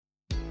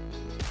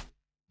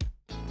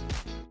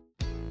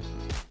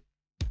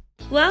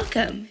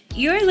Welcome.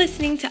 You're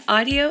listening to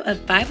audio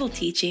of Bible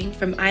teaching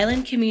from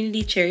Island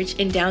Community Church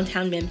in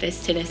downtown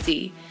Memphis,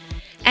 Tennessee.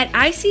 At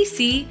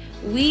ICC,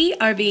 we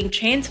are being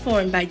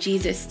transformed by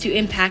Jesus to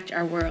impact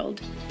our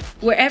world.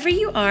 Wherever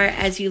you are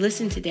as you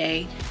listen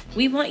today,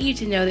 we want you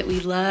to know that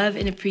we love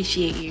and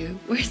appreciate you.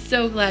 We're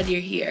so glad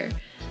you're here.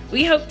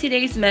 We hope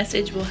today's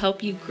message will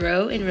help you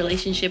grow in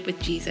relationship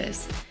with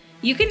Jesus.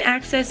 You can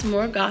access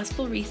more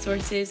gospel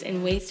resources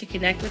and ways to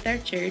connect with our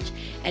church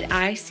at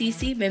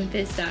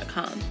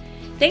iccmemphis.com.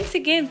 Thanks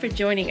again for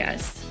joining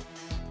us.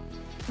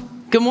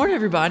 Good morning,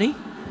 everybody.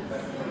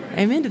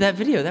 Amen to that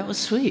video. That was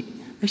sweet.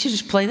 We should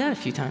just play that a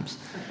few times.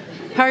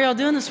 How are y'all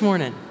doing this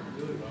morning?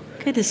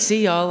 Good to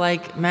see y'all.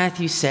 Like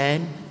Matthew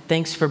said,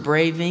 thanks for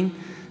braving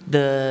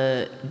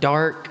the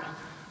dark,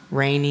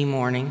 rainy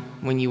morning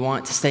when you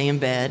want to stay in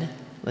bed.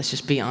 Let's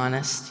just be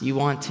honest. You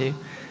want to,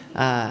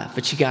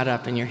 but you got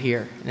up and you're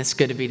here. And it's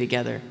good to be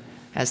together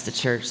as the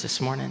church this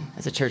morning,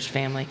 as a church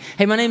family.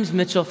 Hey, my name's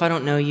Mitchell. If I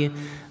don't know you,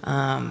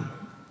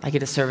 I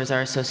get to serve as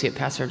our associate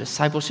pastor of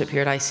discipleship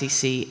here at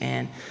ICC,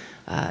 and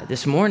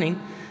this morning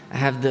I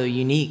have the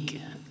unique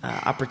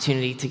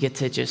opportunity to get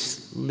to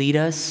just lead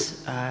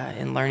us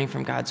in learning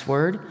from God's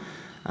Word.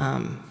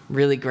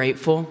 Really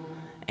grateful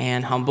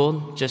and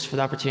humbled just for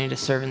the opportunity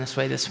to serve in this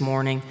way this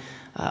morning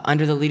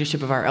under the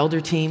leadership of our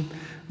elder team. I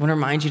want to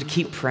remind you to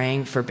keep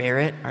praying for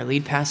Barrett, our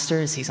lead pastor,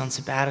 as he's on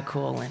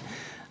sabbatical and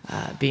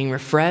being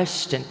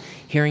refreshed and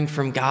hearing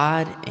from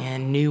God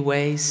in new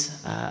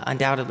ways,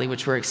 undoubtedly,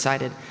 which we're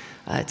excited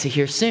to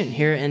hear soon,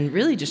 here in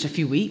really just a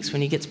few weeks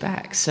when he gets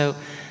back. So,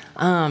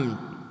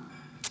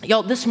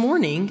 y'all, this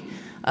morning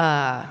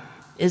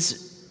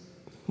is,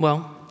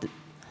 well,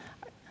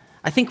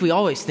 I think we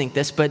always think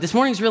this, but this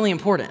morning is really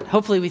important.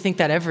 Hopefully we think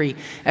that every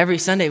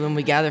Sunday when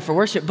we gather for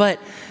worship, but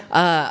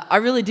I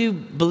really do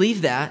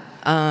believe that.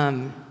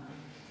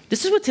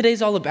 This is what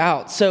today's all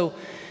about. So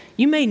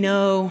you may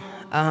know,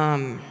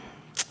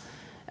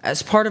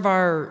 as part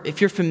of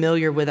if you're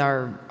familiar with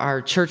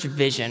our church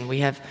vision,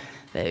 we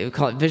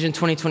call it Vision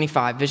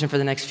 2025, vision for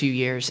the next few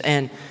years.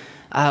 And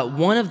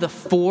one of the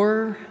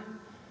 4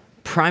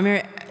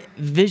 primary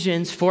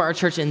visions for our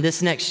church in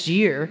this next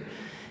year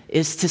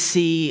is to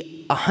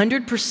see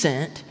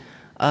 100%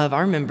 of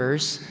our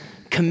members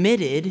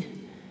committed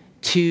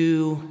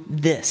to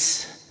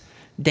this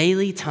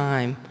daily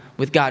time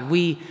with God.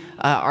 We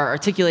are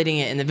articulating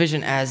it in the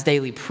vision as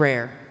daily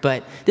prayer,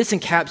 but this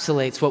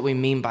encapsulates what we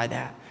mean by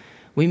that.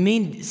 We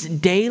mean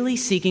daily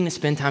seeking to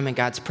spend time in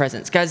God's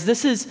presence. Guys,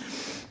 this is,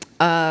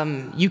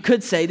 you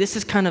could say, this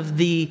is kind of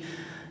the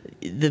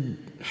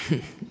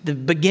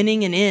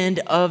beginning and end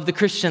of the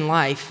Christian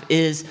life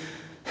is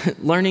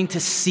learning to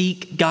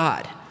seek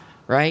God,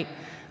 right?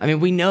 I mean,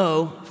 we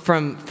know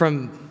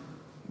from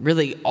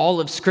really all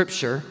of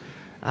Scripture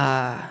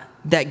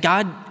that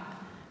God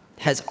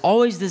has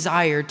always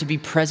desired to be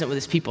present with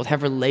his people, to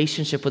have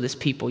relationship with his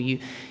people. You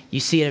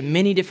see it in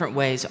many different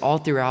ways all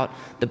throughout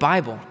the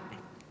Bible.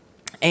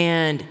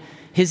 And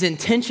his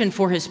intention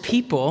for his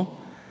people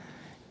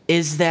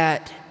is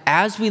that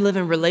as we live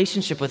in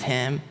relationship with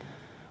him,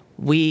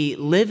 we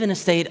live in a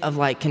state of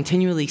like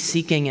continually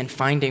seeking and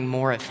finding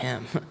more of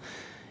him.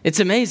 It's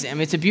amazing. I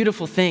mean, it's a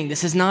beautiful thing.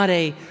 This is not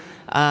it's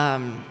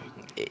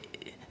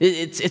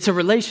a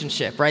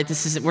relationship,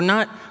 right? We're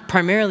not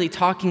primarily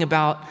talking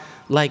about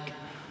like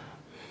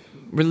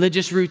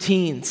religious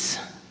routines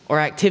or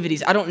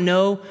activities. I don't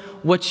know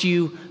what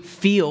you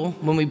feel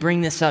when we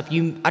bring this up.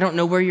 I don't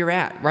know where you're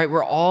at, right?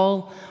 We're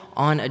all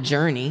on a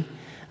journey.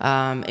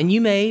 And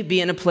you may be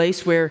in a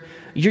place where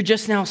you're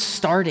just now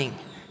starting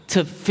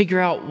to figure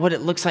out what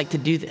it looks like to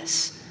do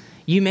this.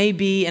 You may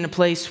be in a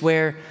place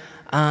where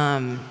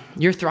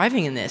you're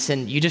thriving in this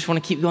and you just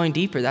want to keep going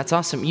deeper. That's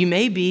awesome. You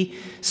may be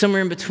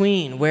somewhere in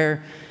between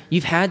where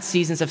you've had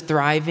seasons of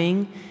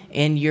thriving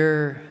in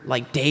your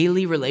like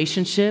daily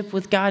relationship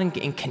with God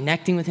and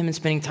connecting with him and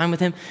spending time with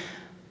him,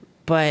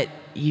 but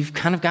you've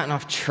kind of gotten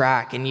off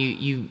track and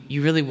you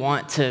really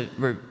want to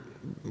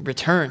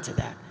return to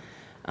that.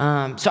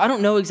 So I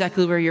don't know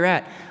exactly where you're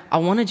at. I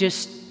want to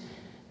just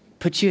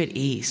put you at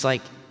ease.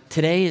 Like,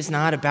 today is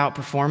not about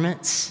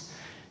performance.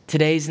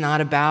 Today's not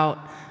about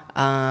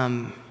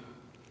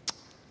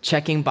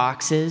checking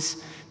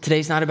boxes.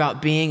 Today's not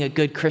about being a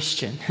good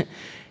Christian.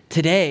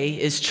 Today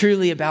is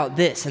truly about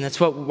this, and that's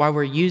why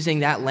we're using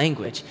that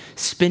language,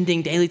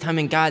 spending daily time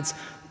in God's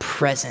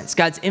presence.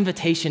 God's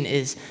invitation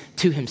is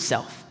to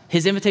himself.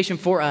 His invitation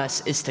for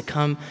us is to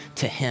come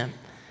to him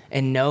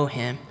and know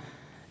him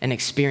and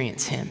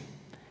experience him.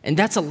 And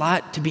that's a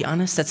lot, to be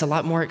honest, that's a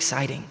lot more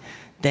exciting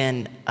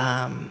than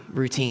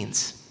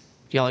routines.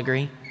 Do y'all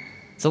agree?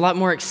 It's a lot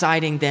more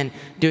exciting than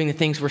doing the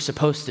things we're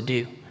supposed to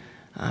do.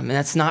 And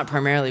that's not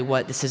primarily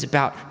what this is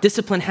about.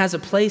 Discipline has a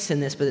place in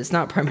this, but it's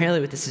not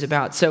primarily what this is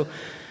about. So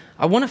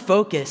I want to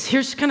focus.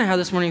 Here's kind of how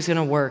this morning is going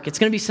to work. It's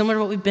going to be similar to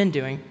what we've been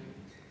doing.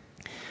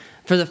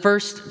 For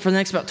the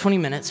next about 20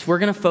 minutes, we're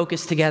going to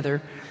focus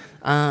together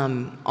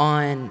on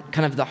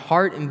kind of the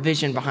heart and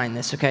vision behind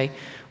this, okay?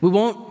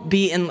 It'll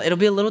be a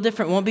little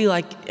different. It won't be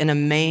like in a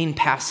main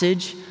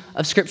passage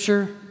of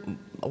Scripture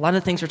a lot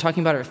of the things we're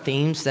talking about are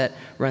themes that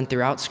run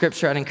throughout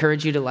Scripture. I'd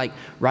encourage you to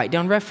write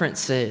down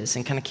references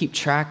and kind of keep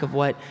track of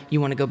what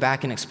you want to go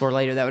back and explore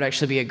later. That would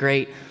actually be a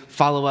great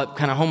follow-up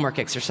kind of homework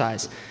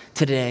exercise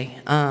today.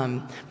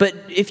 But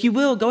if you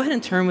will, go ahead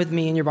and turn with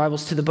me in your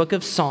Bibles to the book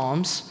of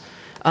Psalms.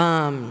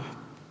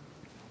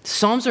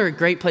 Psalms are a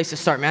great place to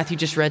start. Matthew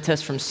just read to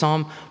us from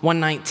Psalm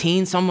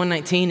 119. Psalm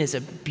 119 is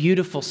a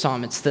beautiful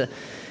psalm. It's the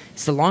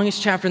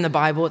longest chapter in the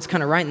Bible. It's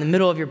kind of right in the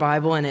middle of your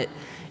Bible, and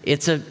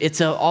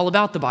it's all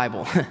about the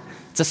Bible.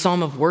 It's a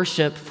psalm of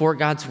worship for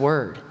God's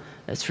word.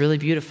 It's really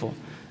beautiful.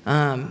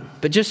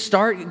 But go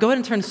ahead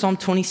and turn to Psalm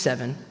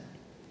 27.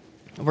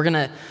 We're going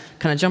to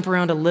kind of jump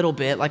around a little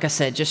bit. Like I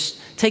said, just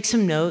take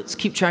some notes,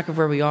 keep track of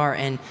where we are,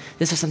 and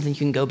this is something you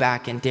can go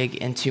back and dig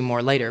into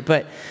more later.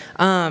 But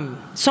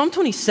Psalm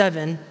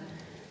 27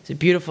 is a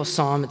beautiful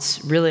psalm.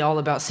 It's really all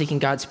about seeking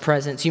God's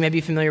presence. You may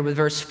be familiar with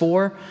verse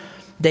 4.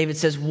 David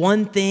says,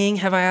 "One thing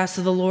have I asked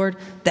of the Lord,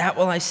 that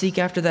will I seek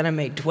after, that I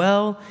may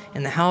dwell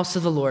in the house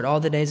of the Lord all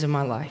the days of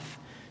my life,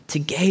 to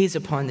gaze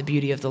upon the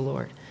beauty of the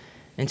Lord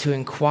and to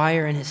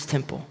inquire in his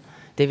temple."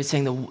 David's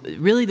saying, the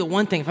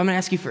one thing, if I'm going to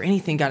ask you for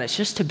anything, God, it's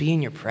just to be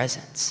in your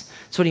presence.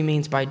 That's what he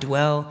means by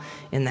dwell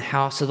in the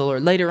house of the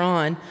Lord. Later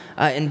on,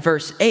 in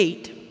verse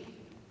 8,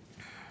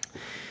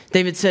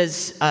 David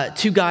says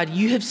to God,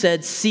 "You have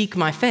said, seek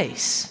my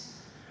face.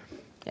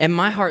 And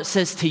my heart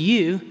says to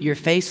you, your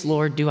face,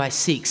 Lord, do I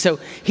seek." So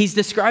he's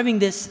describing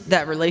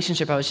that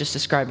relationship I was just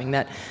describing,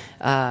 that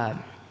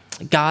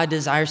God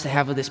desires to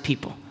have with his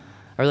people.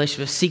 A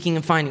relationship of seeking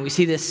and finding. We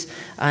see this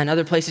in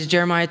other places.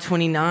 Jeremiah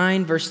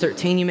 29, verse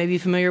 13, you may be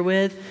familiar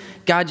with.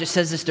 God just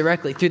says this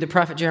directly through the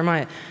prophet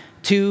Jeremiah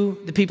to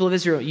the people of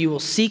Israel. "You will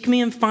seek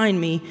me and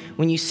find me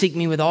when you seek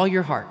me with all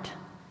your heart."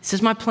 This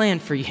is my plan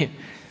for you,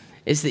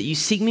 is that you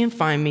seek me and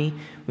find me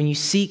when you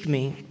seek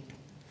me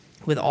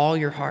with all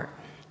your heart.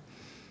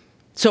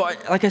 So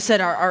like I said,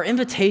 our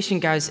invitation,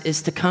 guys,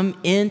 is to come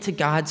into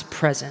God's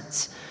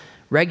presence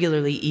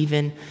regularly,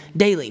 even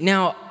daily.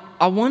 Now,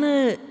 I want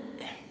to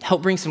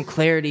help bring some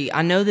clarity.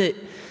 I know that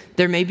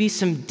there may be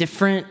some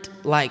different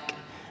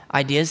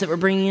ideas that we're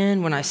bringing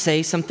in when I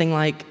say something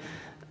like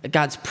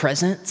God's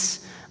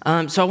presence.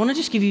 So I want to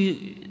just give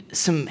you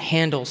some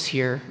handles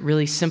here,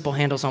 really simple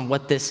handles on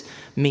what this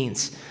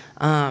means.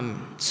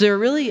 So there are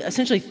really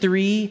essentially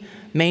three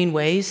main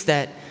ways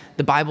that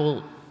the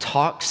Bible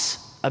talks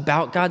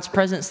about God's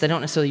presence. They don't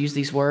necessarily use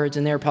these words,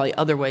 and there are probably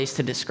other ways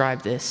to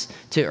describe this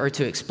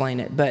to explain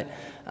it. But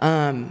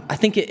I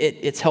think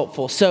it's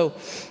helpful. So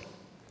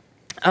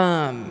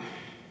I'm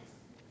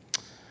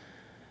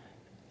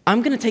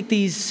going to take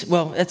these.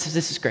 Well,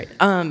 this is great.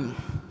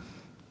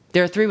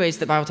 There are three ways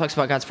the Bible talks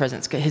about God's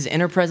presence: his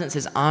inner presence,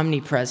 his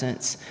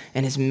omnipresence,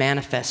 and his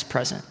manifest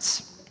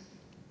presence.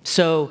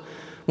 So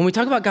when we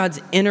talk about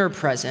God's inner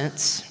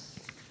presence,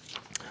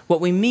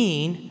 what we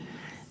mean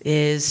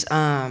is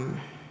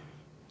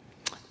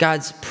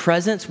God's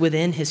presence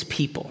within his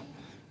people.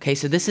 Okay,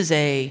 so this is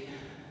a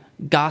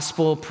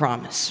gospel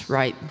promise,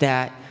 right?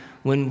 That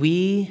when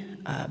we,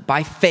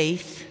 by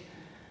faith,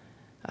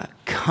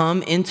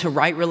 come into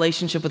right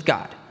relationship with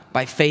God,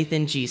 by faith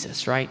in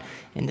Jesus, right?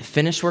 In the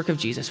finished work of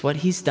Jesus, what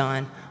he's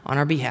done on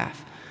our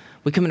behalf,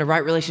 we come into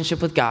right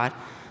relationship with God.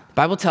 The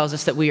Bible tells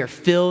us that we are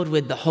filled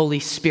with the Holy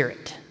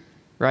Spirit,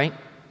 right?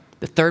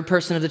 The third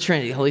person of the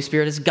Trinity. The Holy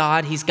Spirit is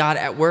God. He's God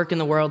at work in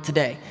the world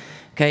today.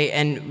 Okay,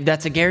 and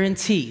that's a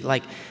guarantee.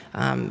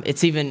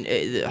 It's even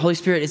the Holy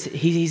Spirit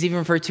he's even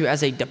referred to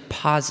as a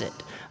deposit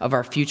of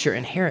our future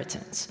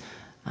inheritance.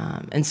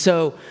 And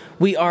so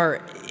we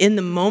are, in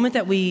the moment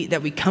that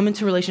we come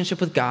into relationship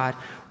with God,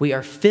 we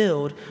are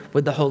filled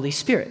with the Holy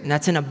Spirit, and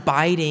that's an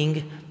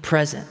abiding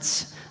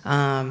presence.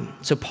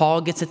 So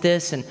Paul gets at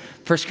this in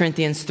 1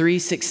 Corinthians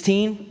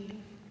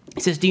 3:16.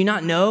 He says, "Do you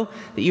not know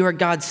that you are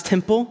God's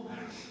temple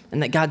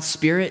and that God's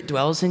Spirit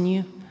dwells in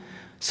you?"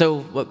 So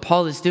what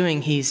Paul is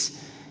doing, he's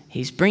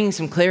bringing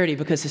some clarity,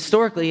 because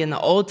historically in the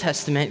Old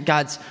Testament,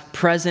 God's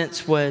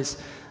presence was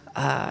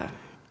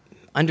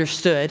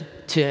understood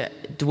to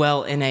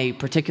dwell in a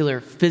particular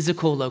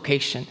physical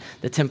location,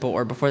 the temple,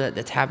 or before that,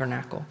 the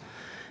tabernacle.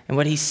 And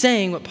what he's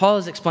saying, what Paul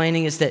is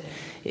explaining, is that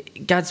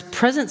God's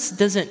presence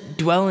doesn't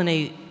dwell in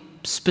a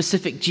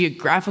specific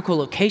geographical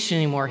location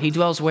anymore. He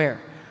dwells where?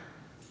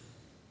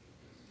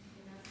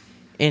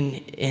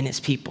 In his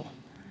people.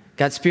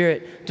 God's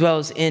Spirit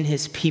dwells in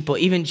his people.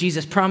 Even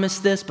Jesus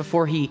promised this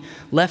before he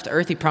left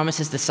earth. He promised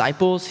his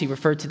disciples. He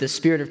referred to the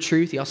Spirit of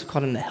truth. He also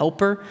called him the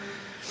Helper.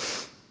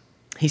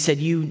 He said,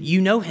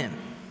 you know him,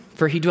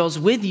 for he dwells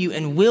with you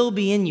and will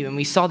be in you. And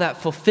we saw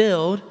that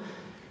fulfilled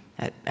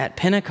at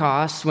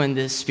Pentecost when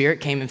the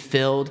Spirit came and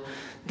filled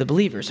the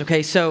believers.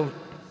 Okay, so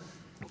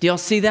do y'all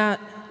see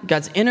that?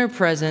 God's inner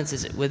presence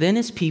is within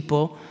his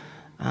people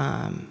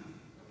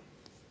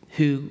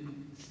who,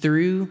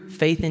 through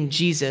faith in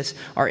Jesus,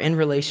 are in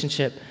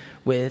relationship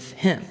with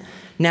him.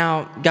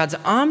 Now, God's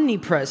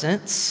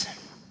omnipresence,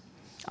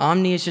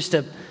 omni is just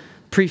a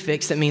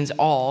prefix that means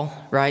all,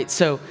 right?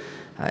 So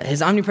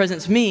his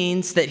omnipresence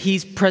means that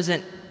he's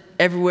present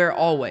everywhere,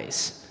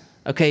 always.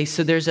 Okay,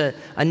 so there's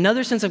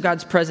another sense of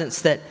God's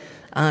presence that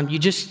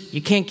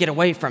you can't get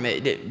away from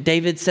it.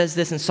 David says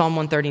this in Psalm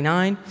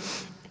 139.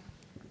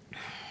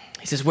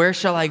 He says, "Where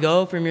shall I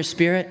go from your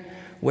spirit?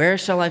 Where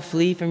shall I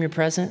flee from your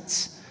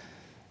presence?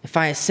 If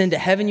I ascend to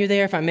heaven, you're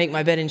there. If I make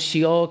my bed in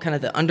Sheol, kind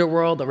of the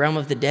underworld, the realm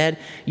of the dead,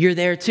 you're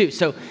there too."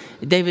 So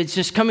David's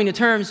just coming to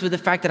terms with the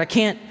fact that I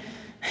can't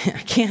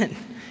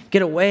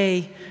get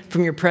away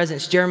from your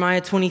presence. Jeremiah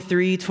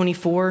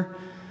 23:24.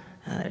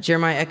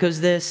 Jeremiah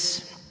echoes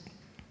this.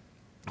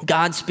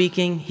 God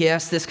speaking, he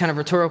asks this kind of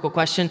rhetorical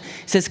question.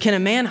 He says, "Can a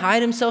man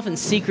hide himself in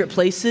secret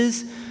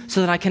places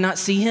so that I cannot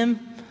see him?"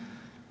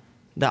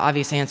 The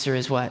obvious answer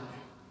is what?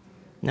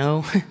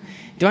 No.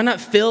 Do I not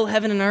fill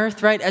heaven and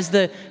earth, right? As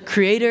the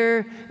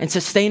creator and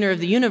sustainer of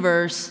the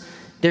universe,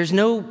 there's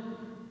no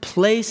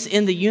place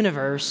in the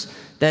universe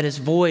that is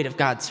void of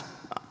God's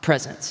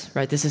presence,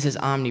 right? This is his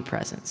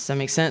omnipresence. Does that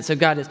make sense? So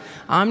God is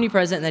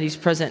omnipresent in that he's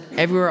present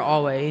everywhere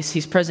always.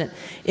 He's present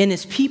in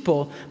his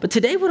people. But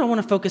today what I want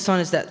to focus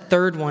on is that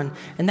third one,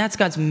 and that's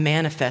God's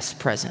manifest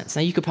presence.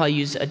 Now you could probably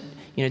use a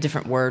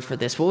different word for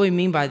this. What we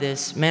mean by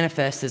this,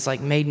 manifest, is like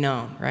made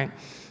known, right?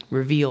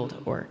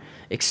 Revealed or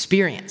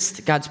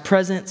experienced. God's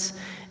presence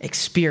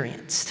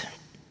experienced.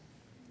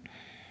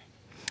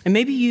 And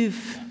maybe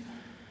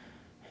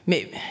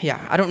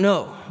I don't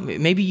know.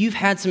 Maybe you've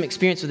had some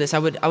experience with this. I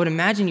would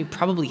imagine you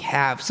probably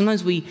have.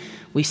 Sometimes we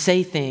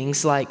say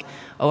things like,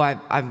 "Oh,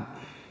 I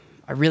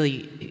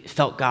really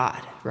felt God,"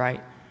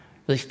 right?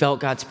 Really felt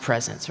God's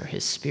presence or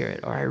his spirit,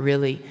 or I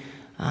really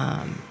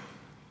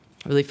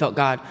felt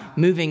God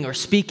moving or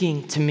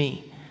speaking to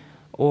me.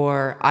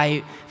 Or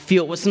I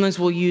feel, sometimes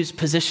we'll use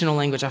positional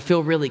language. I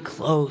feel really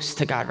close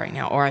to God right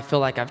now, or I feel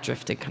like I've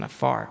drifted kind of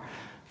far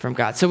from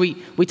God. So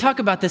we talk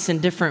about this in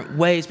different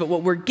ways, but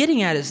what we're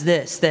getting at is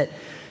this, that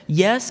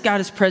yes,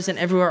 God is present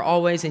everywhere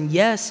always, and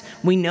yes,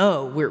 we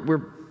know,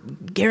 we're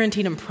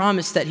guaranteed and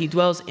promised that he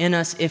dwells in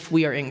us if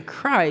we are in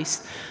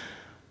Christ,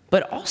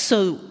 but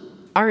also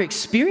our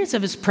experience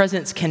of his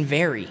presence can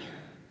vary.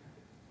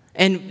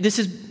 And this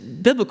is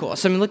biblical.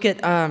 So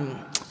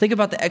think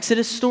about the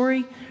Exodus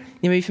story.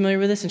 You may be familiar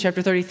with this in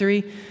chapter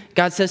 33.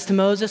 God says to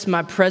Moses,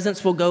 "My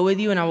presence will go with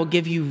you and I will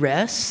give you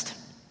rest."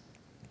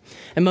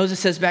 And Moses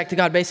says back to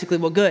God, basically,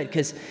 "Well, good,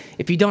 because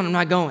if you don't, I'm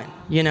not going."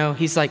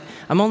 He's like,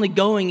 "I'm only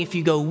going if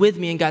you go with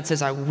me." And God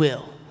says, I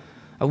will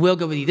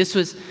go with you. This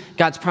was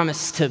God's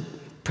promise to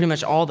pretty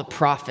much all the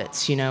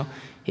prophets,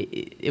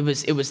 It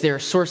was their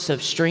source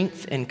of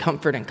strength and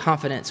comfort and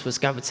confidence was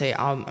God would say,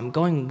 I'm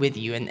going with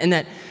you. And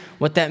that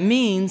what that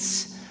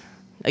means,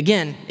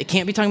 again, it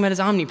can't be talking about his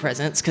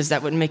omnipresence because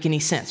that wouldn't make any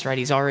sense, right?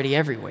 He's already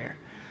everywhere.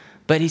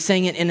 But he's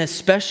saying it in a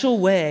special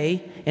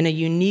way, in a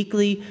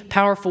uniquely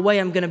powerful way.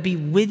 I'm going to be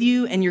with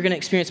you and you're going to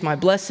experience my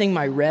blessing,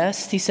 my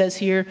rest, he says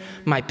here,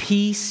 my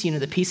peace.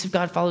 The peace of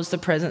God follows the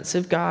presence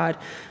of God.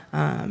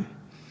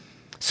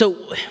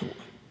 So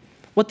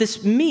what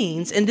this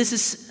means, and this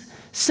is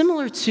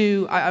similar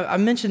to, I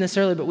mentioned this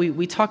earlier, but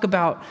we talk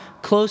about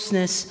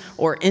closeness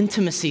or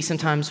intimacy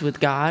sometimes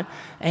with God.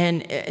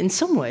 And in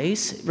some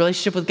ways,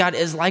 relationship with God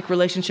is like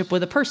relationship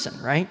with a person,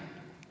 right?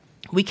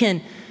 We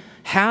can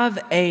have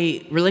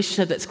a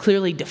relationship that's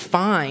clearly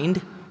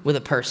defined with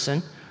a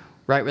person,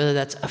 right? Whether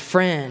that's a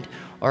friend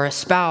or a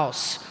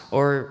spouse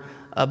or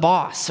a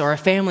boss or a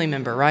family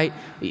member, right?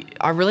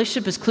 Our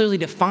relationship is clearly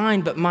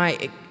defined, but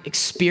my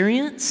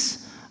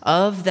experience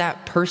of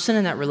that person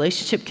and that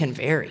relationship can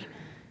vary.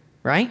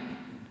 Right?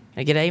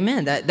 I get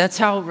amen. That's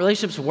how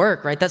relationships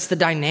work, right? That's the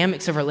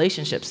dynamics of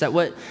relationships.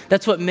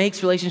 That's what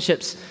makes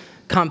relationships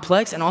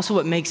complex and also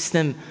what makes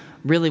them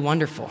really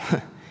wonderful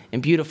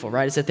and beautiful,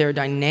 right? Is that there are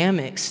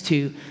dynamics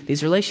to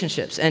these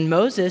relationships. And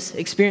Moses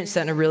experienced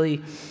that in a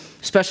really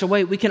special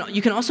way. You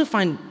can also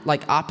find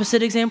like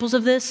opposite examples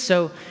of this.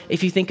 So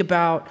if you think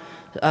about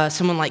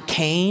someone like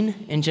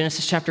Cain in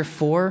Genesis chapter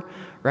 4,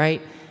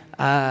 right?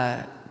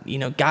 God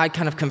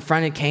kind of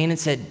confronted Cain and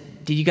said,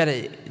 "Dude, you got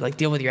to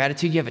deal with your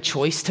attitude. You have a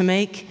choice to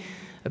make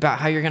about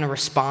how you're going to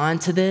respond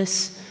to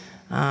this."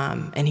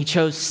 And he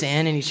chose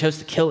sin, and he chose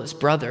to kill his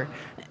brother,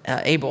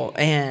 Abel.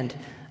 And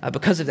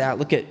because of that,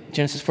 look at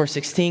Genesis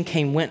 4:16.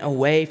 Cain went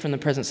away from the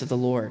presence of the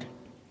Lord.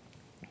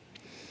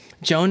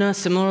 Jonah,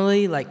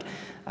 similarly,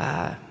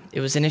 it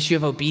was an issue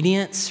of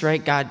obedience,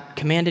 right? God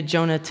commanded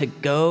Jonah to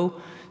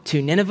go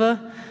to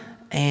Nineveh,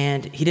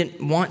 and he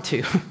didn't want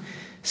to.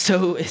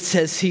 So it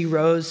says he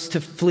rose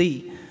to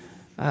flee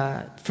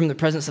from the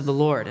presence of the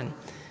Lord. And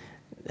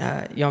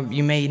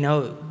you may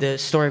know the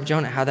story of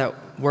Jonah, how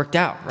that worked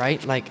out,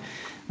 right? Like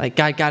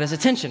God got his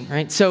attention,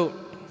 right? So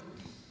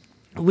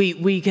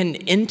we can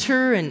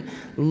enter and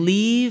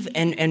leave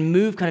and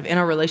move kind of in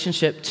our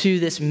relationship to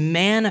this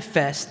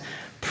manifest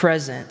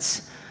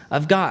presence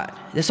of God.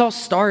 This all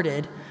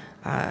started,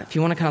 if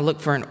you want to kind of look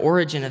for an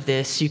origin of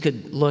this, you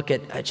could look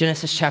at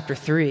Genesis chapter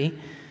 3.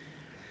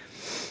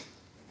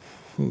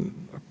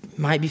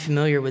 Might be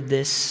familiar with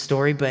this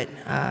story, but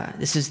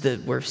this is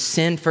where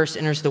sin first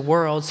enters the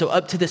world. So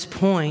up to this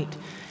point,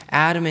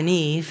 Adam and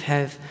Eve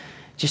have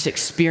just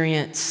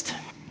experienced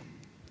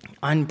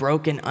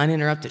unbroken,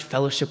 uninterrupted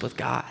fellowship with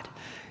God.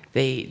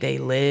 They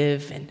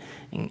live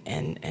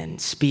and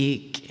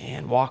speak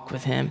and walk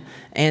with him.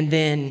 And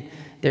then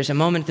there's a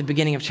moment at the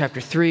beginning of chapter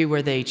 3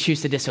 where they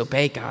choose to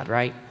disobey God,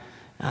 right?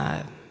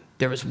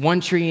 There was one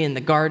tree in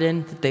the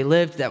garden that they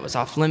lived that was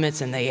off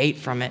limits, and they ate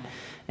from it.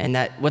 And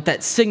what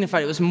that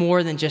signified, it was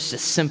more than just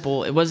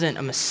it wasn't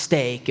a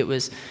mistake. It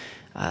was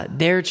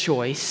their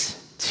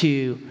choice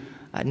to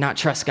not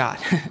trust God,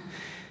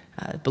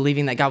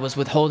 believing that God was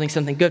withholding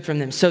something good from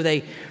them. So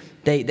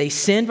they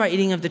sinned by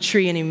eating of the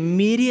tree, and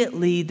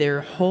immediately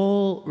their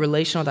whole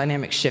relational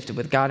dynamic shifted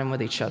with God and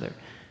with each other,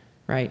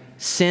 right?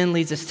 Sin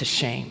leads us to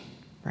shame,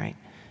 right?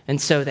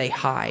 And so they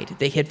hide.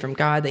 They hid from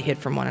God. They hid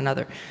from one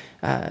another.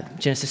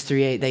 Genesis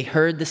 3:8, they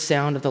heard the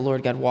sound of the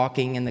Lord God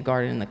walking in the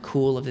garden in the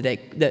cool of the day.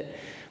 The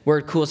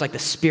word cool is like the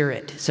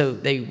Spirit. So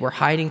they were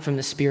hiding from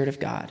the Spirit of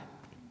God.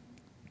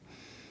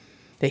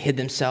 They hid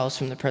themselves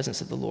from the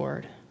presence of the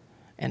Lord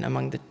and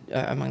among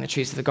the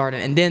trees of the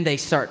garden. And then they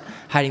start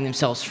hiding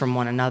themselves from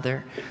one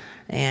another.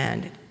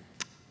 And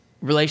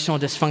relational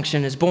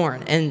dysfunction is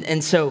born.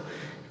 And so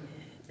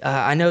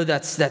I know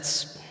that's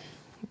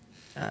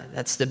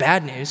the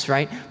bad news,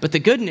 right? But the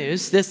good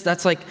news,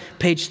 that's like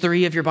page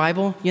 3 of your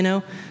Bible, you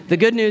know? The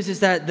good news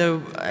is that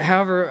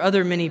however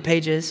other many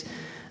pages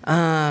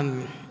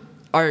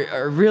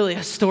are really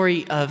a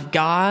story of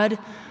God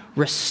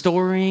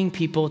restoring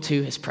people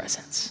to his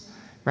presence,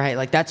 right?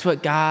 Like that's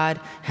what God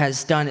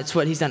has done. It's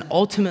what he's done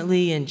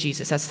ultimately in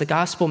Jesus. That's the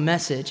gospel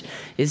message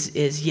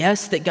is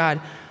yes, that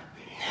God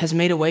has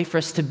made a way for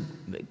us to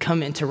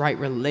come into right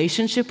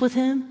relationship with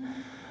him,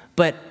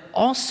 but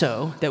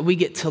also that we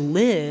get to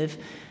live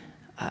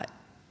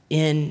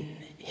in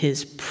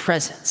his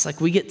presence. Like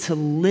we get to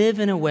live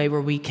in a way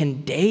where we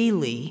can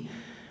daily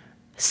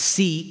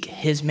seek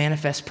his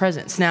manifest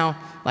presence. Now,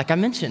 like I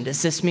mentioned,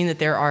 does this mean that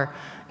there are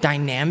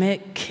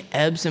dynamic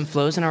ebbs and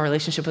flows in our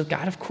relationship with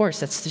God? Of course,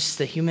 that's just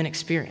the human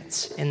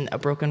experience in a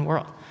broken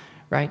world,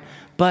 right?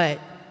 But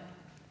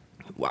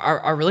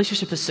our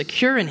relationship is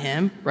secure in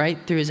him, right,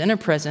 through his inner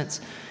presence,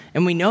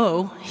 and we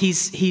know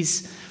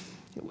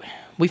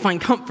we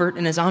find comfort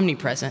in his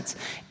omnipresence,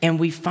 and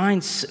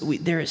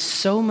there is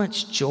so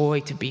much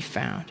joy to be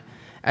found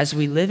as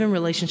we live in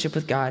relationship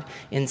with God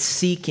in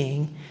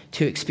seeking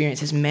to experience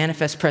his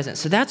manifest presence.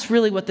 So that's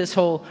really what this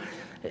whole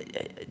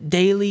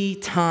daily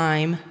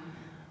time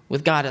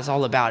with God is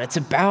all about. It's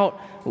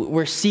about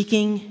we're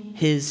seeking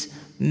his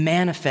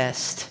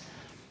manifest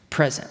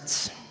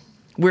presence.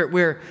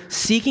 We're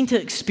seeking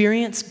to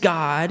experience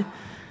God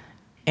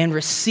and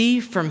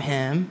receive from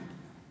him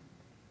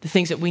the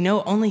things that we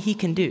know only he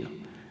can do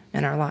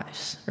in our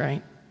lives,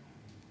 right?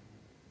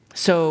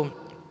 So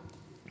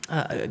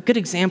a good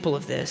example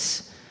of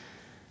this,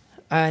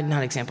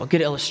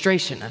 good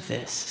illustration of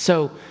this.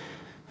 So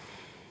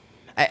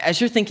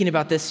as you're thinking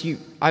about this,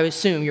 I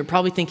assume you're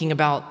probably thinking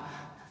about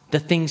the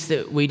things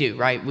that we do,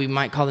 right? We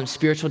might call them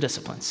spiritual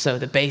disciplines. So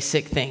the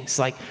basic things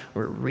like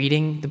we're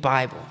reading the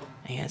Bible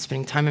and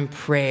spending time in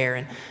prayer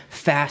and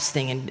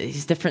fasting and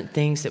these different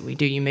things that we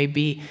do. You may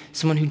be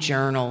someone who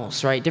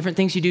journals, right? Different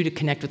things you do to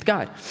connect with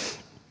God.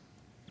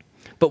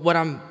 But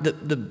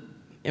the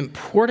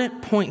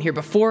important point here,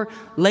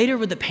 later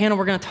with the panel,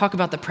 we're going to talk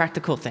about the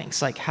practical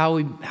things, like how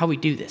we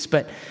do this.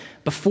 But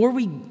before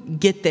we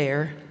get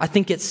there, I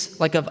think it's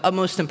like of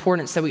utmost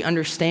importance that we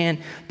understand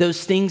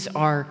those things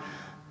are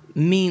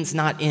means,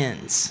 not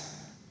ends,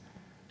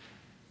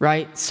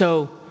 right?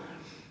 So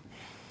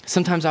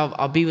sometimes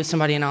I'll be with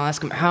somebody and I'll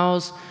ask them,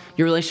 how's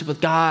your relationship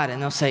with God?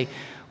 And they'll say,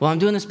 well, I'm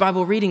doing this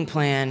Bible reading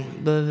plan,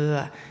 blah, blah,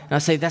 blah. And I'll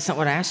say, that's not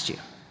what I asked you.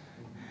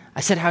 I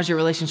said, how's your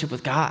relationship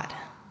with God,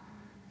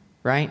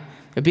 right?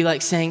 It'd be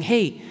like saying,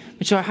 hey,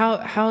 Mitchell,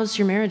 how's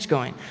your marriage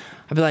going?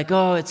 I'd be like,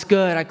 oh, it's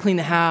good. I cleaned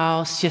the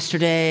house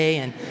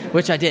yesterday,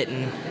 which I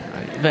didn't,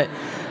 but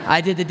I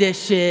did the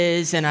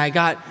dishes and I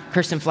got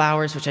Kirsten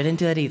flowers, which I didn't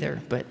do that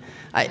either, but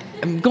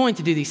I'm going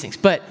to do these things.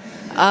 But,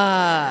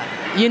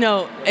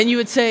 and you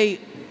would say,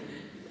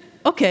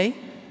 okay,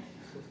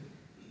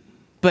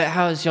 but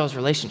how's y'all's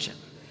relationship?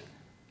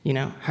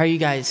 How are you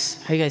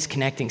guys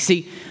connecting?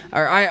 See,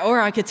 or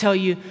I could tell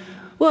you,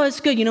 well,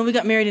 it's good. We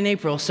got married in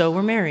April, so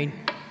we're married.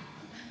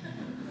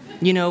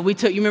 You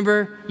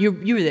remember, you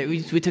were there.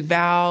 We took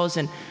vows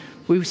and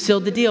we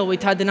sealed the deal. We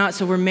tied the knot,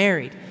 so we're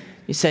married.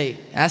 You say,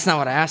 that's not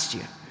what I asked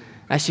you.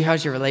 I asked you,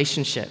 how's your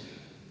relationship?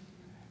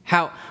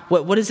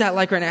 What is that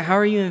like right now? How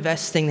are you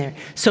investing there?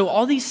 So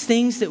all these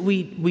things that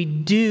we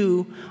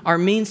do are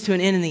means to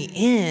an end, and the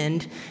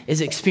end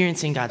is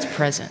experiencing God's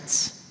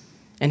presence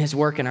and his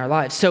work in our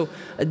lives. So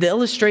the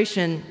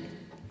illustration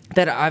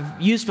that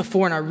I've used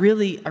before and I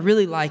really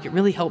like, it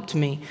really helped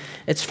me.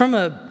 It's from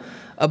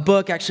a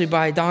book actually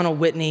by Donald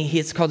Whitney.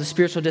 It's called The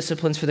Spiritual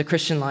Disciplines for the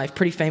Christian Life.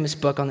 Pretty famous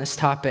book on this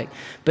topic.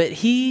 But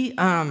he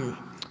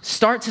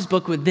starts his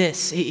book with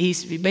this.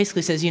 He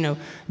basically says,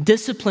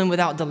 discipline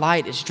without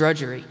delight is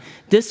drudgery.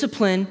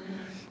 Discipline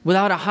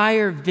without a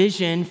higher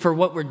vision for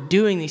what we're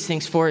doing these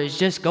things for is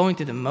just going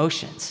through the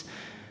motions.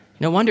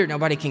 No wonder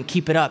nobody can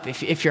keep it up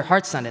if your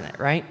heart's not in it,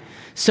 right?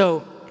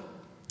 So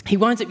he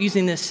winds up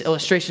using this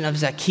illustration of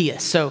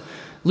Zacchaeus. So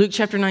Luke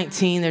chapter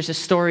 19, there's a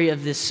story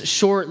of this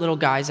short little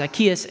guy,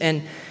 Zacchaeus,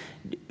 and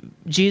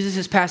Jesus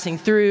is passing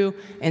through,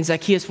 and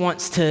Zacchaeus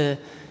wants to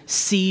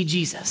see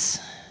Jesus.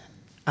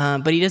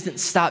 But he doesn't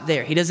stop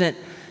there. He doesn't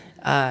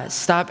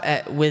stop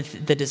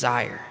with the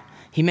desire.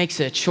 He makes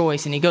a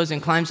choice, and he goes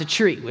and climbs a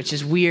tree, which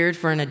is weird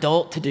for an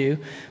adult to do.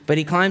 But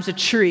he climbs a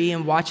tree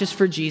and watches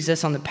for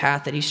Jesus on the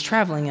path that he's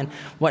traveling. And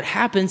what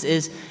happens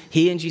is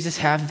he and Jesus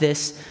have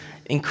this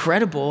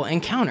incredible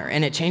encounter,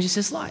 and it changes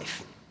his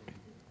life.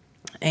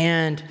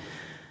 And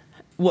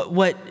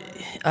what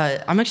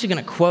I'm actually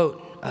going to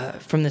quote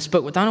from this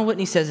book. What Donald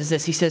Whitney says is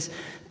this. He says,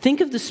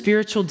 think of the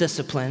spiritual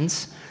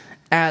disciplines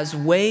as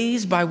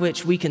ways by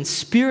which we can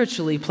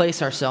spiritually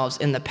place ourselves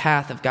in the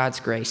path of God's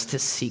grace to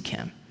seek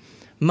him.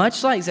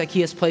 Much like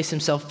Zacchaeus placed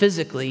himself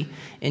physically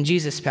in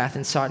Jesus' path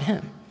and sought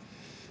him.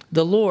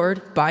 The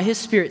Lord, by his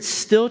Spirit,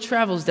 still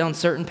travels down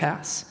certain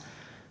paths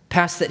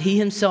that he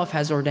himself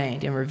has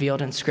ordained and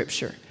revealed in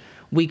Scripture.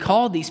 We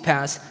call these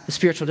paths the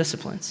spiritual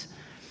disciplines.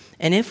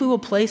 And if we will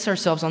place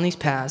ourselves on these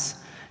paths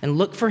and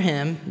look for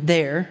him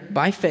there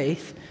by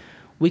faith,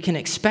 we can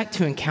expect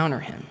to encounter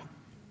him.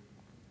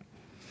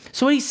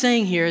 So what he's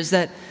saying here is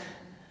that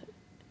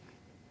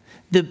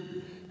the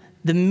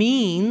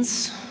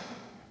means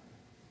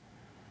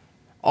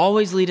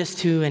always lead us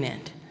to an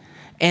end.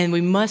 And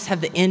we must have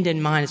the end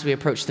in mind as we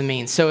approach the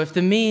means. So if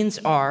the means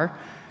are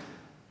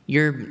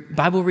your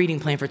Bible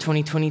reading plan for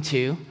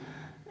 2022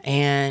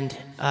 and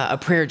a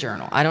prayer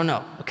journal, I don't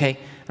know, okay?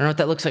 I don't know what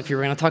that looks like for you.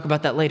 We're going to talk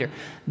about that later.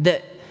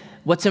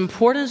 What's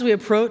important as we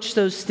approach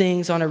those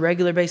things on a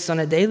regular basis, on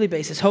a daily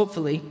basis,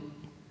 hopefully,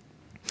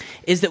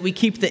 is that we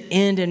keep the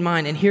end in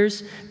mind. And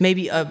here's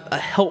maybe a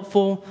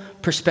helpful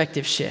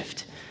perspective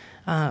shift.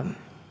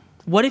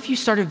 What if you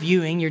started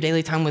viewing your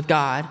daily time with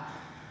God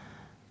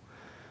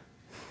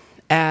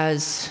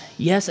as,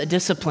 yes, a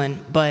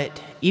discipline,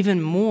 but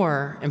even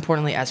more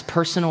importantly, as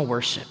personal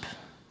worship?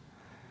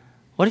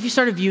 What if you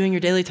started viewing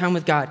your daily time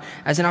with God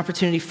as an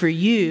opportunity for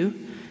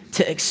you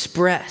to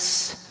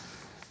express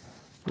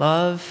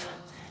love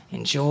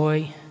and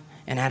joy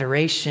and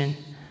adoration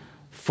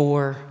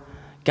for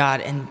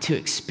God and to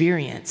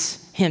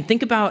experience him?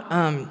 Think about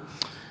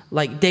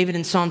like David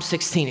in Psalm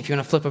 16, if you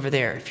want to flip over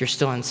there, if you're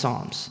still in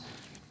Psalms.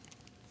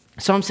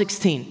 Psalm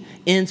 16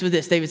 ends with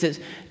this. David says,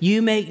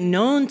 "You make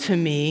known to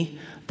me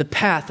the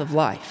path of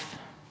life.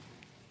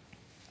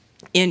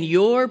 In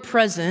your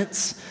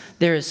presence,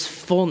 there is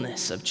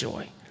fullness of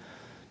joy.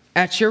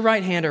 At your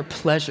right hand are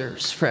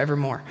pleasures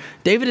forevermore."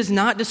 David is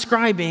not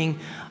describing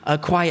a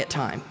quiet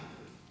time,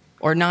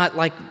 or not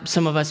like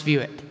some of us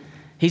view it.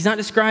 He's not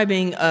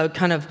describing a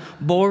kind of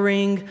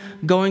boring,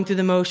 going through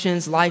the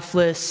motions,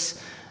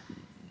 lifeless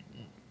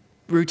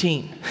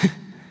routine.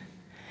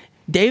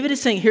 David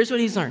is saying, here's what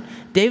he's learned.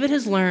 David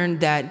has learned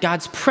that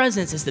God's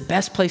presence is the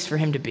best place for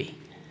him to be.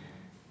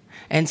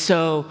 And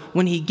so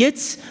when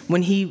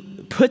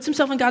he puts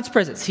himself in God's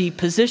presence, he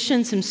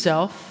positions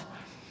himself,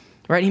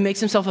 right? He makes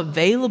himself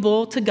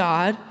available to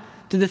God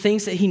through the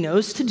things that he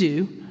knows to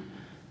do,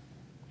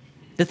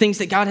 the things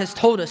that God has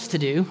told us to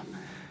do.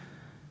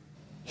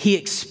 He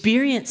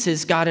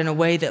experiences God in a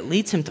way that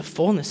leads him to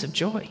fullness of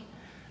joy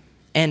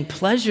and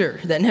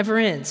pleasure that never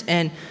ends.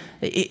 And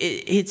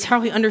it's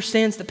how he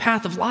understands the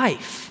path of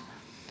life,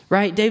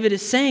 right? David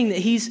is saying that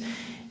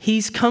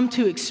he's come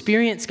to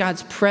experience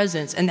God's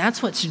presence, and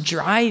that's what's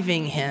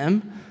driving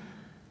him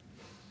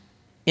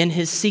in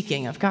his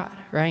seeking of God,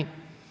 right?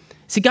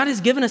 See, God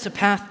has given us a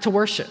path to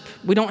worship.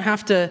 We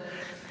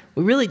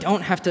really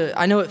don't have to,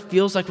 I know it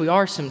feels like we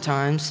are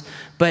sometimes,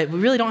 but we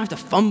really don't have to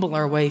fumble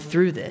our way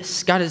through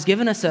this. God has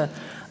given us a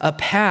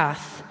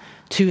path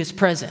to his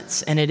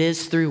presence, and it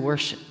is through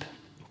worship.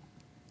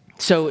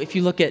 So if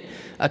you look at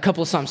a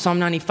couple of Psalms, Psalm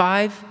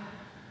 95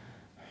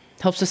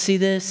 helps us see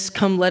this.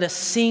 "Come, let us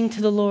sing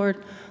to the Lord.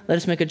 Let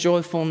us make a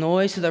joyful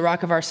noise to the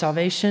rock of our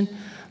salvation.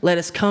 Let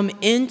us come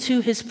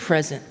into his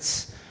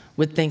presence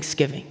with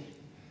thanksgiving.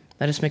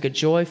 Let us make a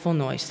joyful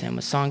noise to him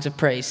with songs of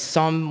praise."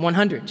 Psalm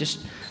 100, just,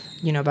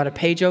 about a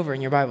page over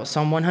in your Bible.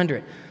 Psalm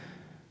 100.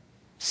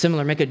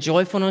 Similar, "Make a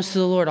joyful noise to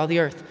the Lord, all the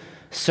earth.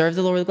 Serve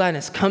the Lord with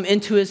gladness. Come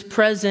into his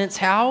presence."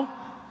 How?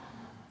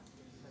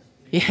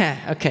 Yeah,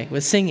 okay,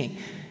 with singing.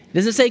 It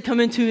doesn't say come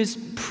into his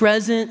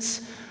presence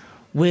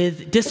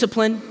with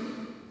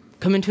discipline.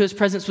 Come into his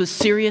presence with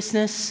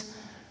seriousness.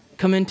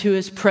 Come into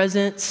his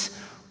presence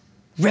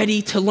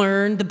ready to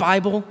learn the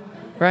Bible,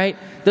 right?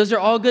 Those are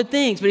all good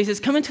things. But he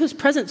says, come into his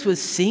presence with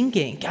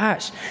singing.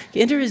 Gosh,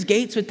 enter his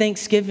gates with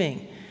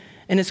thanksgiving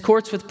and his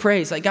courts with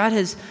praise. Like God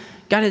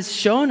has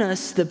shown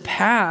us the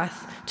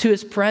path to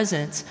his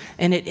presence,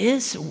 and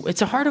it's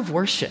a heart of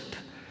worship.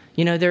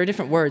 There are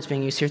different words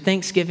being used here: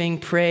 thanksgiving,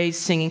 praise,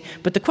 singing.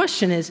 But the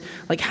question is,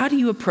 how do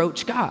you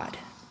approach God?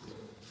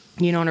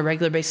 On a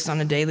regular basis,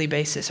 on a daily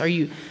basis. Are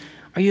you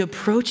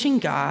approaching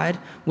God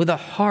with a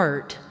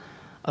heart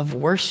of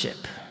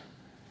worship?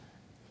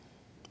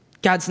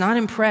 God's not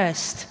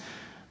impressed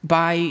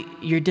by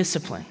your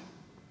discipline.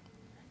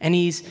 And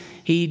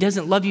he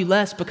doesn't love you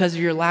less because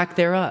of your lack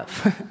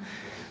thereof.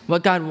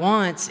 What God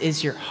wants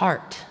is your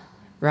heart.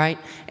 right?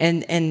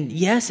 And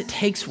yes, it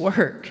takes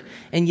work.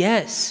 And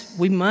yes,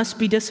 we must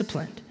be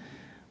disciplined.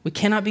 We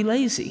cannot be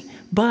lazy.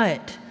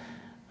 But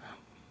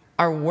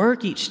our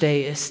work each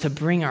day is to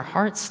bring our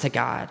hearts to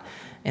God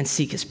and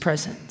seek his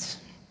presence.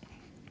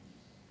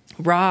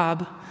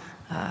 Rob,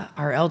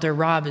 our elder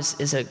Rob,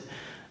 is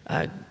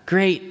a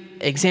great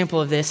example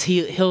of this.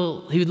 He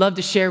would love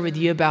to share with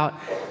you about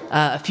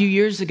a few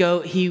years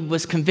ago, he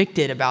was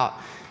convicted about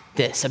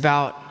this,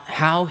 about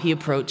how he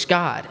approached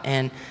God.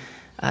 And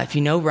if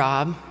you know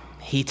Rob,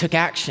 he took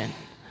action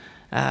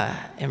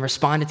and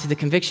responded to the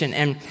conviction.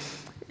 And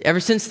ever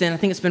since then, I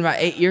think it's been about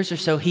 8 years or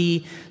so,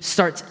 he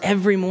starts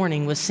every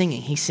morning with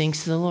singing. He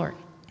sings to the Lord.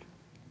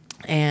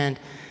 And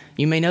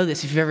you may know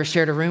this if you've ever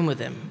shared a room with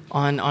him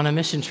on a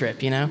mission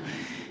trip, you know.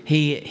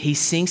 He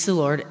sings to the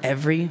Lord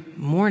every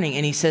morning,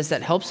 and he says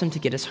that helps him to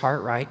get his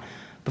heart right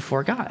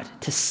before God,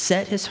 to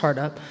set his heart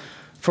up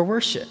for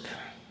worship.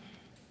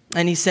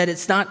 And he said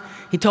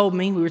he told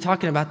me, we were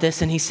talking about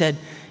this, and he said,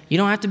 you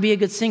don't have to be a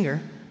good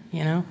singer,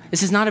 you know.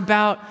 This is not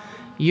about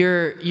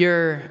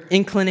your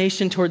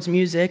inclination towards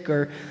music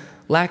or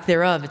lack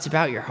thereof. It's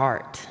about your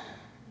heart,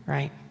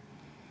 right?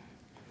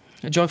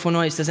 A joyful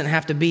noise doesn't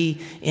have to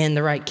be in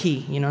the right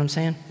key, you know what I'm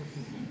saying?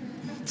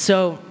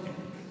 So,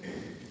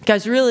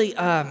 guys, really,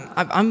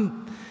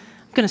 I'm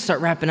going to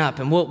start wrapping up,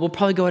 and we'll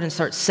probably go ahead and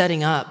start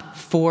setting up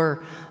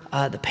for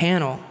the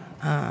panel.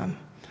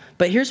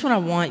 But here's what I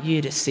want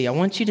you to see. I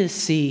want you to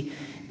see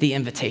the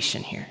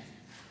invitation here.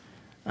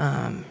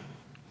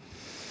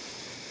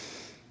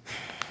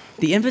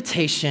 The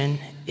invitation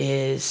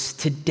is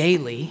to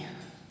daily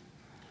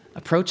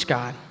approach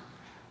God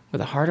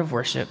with a heart of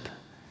worship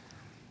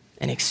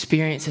and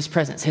experience his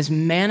presence, his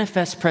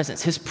manifest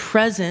presence, his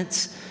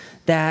presence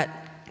that,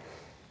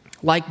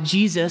 like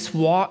Jesus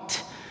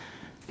walked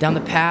down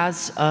the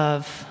paths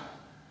of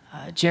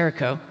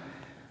Jericho,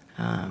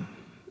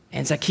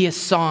 and Zacchaeus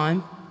saw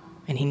him,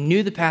 and he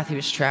knew the path he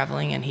was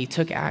traveling, and he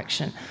took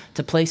action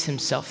to place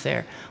himself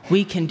there.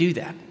 We can do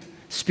that,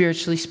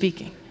 spiritually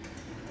speaking.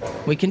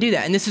 We can do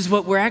that. And this is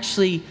what we're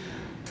actually,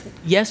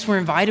 yes, we're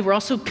invited, we're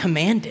also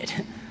commanded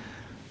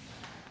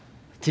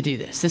to do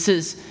this. This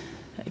is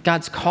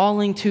God's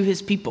calling to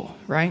his people,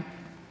 right?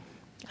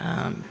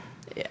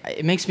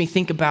 It makes me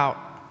think about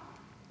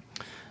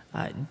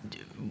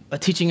a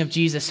teaching of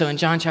Jesus. So in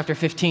John chapter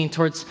 15,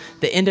 towards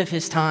the end of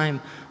his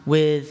time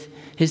with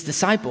his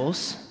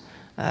disciples,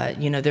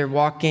 they're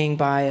walking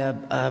by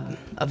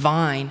a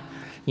vine.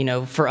 You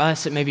know, for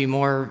us, it may be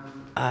more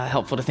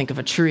helpful to think of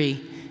a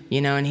tree,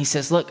 and he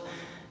says, look,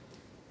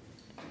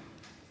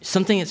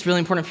 something that's really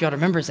important for y'all to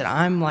remember is that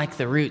I'm like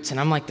the roots and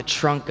I'm like the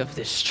trunk of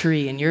this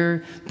tree and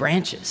you're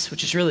branches,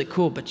 which is really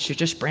cool, but you're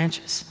just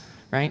branches,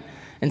 right?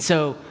 And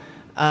so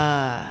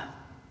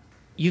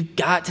you've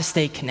got to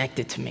stay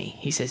connected to me.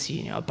 He says,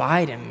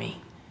 abide in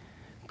me.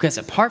 Because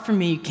apart from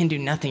me, you can do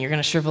nothing. You're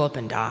going to shrivel up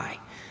and die.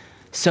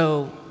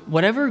 So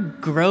whatever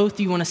growth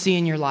you want to see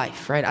in your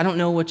life, right? I don't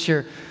know what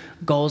your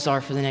goals are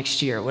for the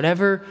next year.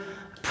 Whatever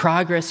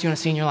progress you want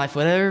to see in your life,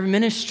 whatever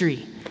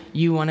ministry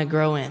you want to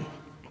grow in,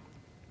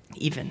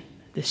 even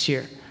this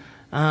year,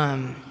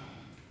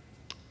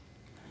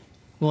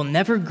 we'll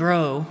never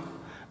grow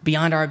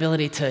beyond our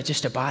ability to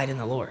just abide in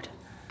the Lord.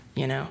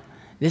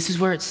 This is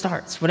where it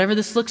starts, whatever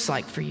this looks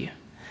like for you.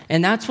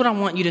 And that's what I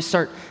want you to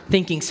start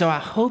thinking. So I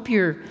hope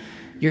you're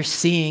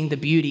seeing the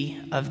beauty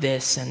of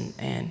this, and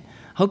I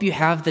hope you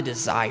have the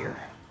desire.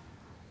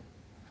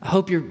 I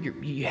hope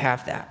you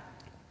have that.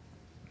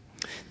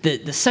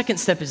 The second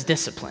step is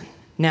discipline.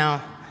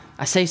 Now,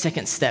 I say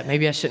second step.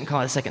 Maybe I shouldn't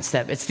call it a second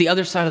step. It's the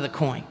other side of the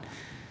coin,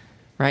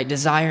 right?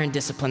 Desire and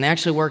discipline. They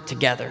actually work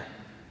together.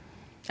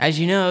 As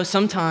you know,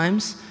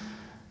 sometimes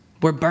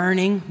we're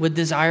burning with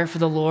desire for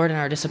the Lord and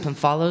our discipline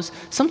follows.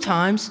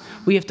 Sometimes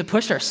we have to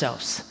push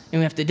ourselves and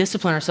we have to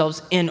discipline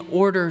ourselves in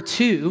order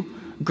to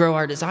grow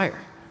our desire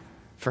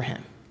for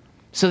him.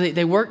 So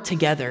they work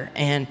together.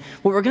 And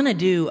what we're going to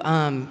do,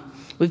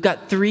 we've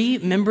got 3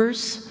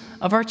 members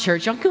of our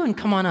church. Y'all go and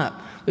come on up.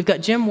 We've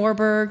got Jim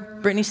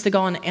Warburg, Brittany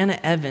Stegall, and Anna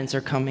Evans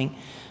are coming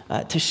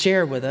to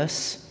share with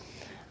us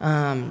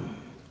a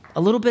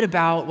little bit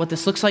about what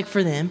this looks like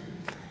for them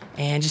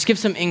and just give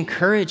some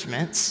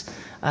encouragements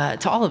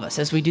to all of us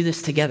as we do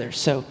this together.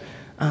 So,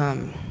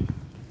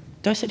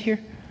 do I sit here?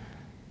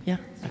 Yeah?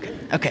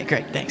 Okay,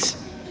 great, thanks.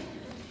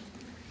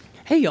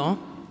 Hey, y'all.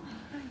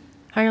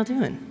 How y'all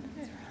doing?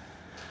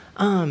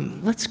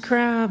 We'll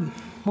grab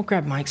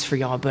mics for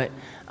y'all, but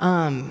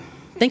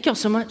thank y'all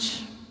so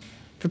much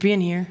for being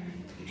here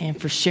and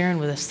for sharing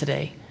with us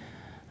today.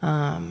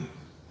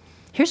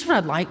 Here's what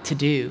I'd like to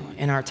do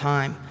in our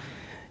time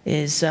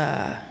is,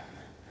 I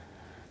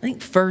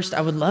think first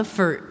I would love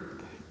for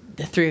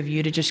the 3 of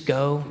you to just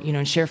go,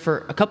 and share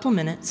for a couple of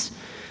minutes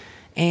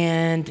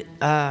and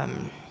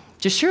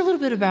just share a little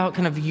bit about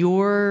kind of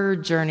your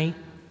journey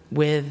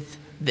with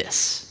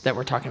this that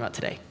we're talking about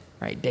today,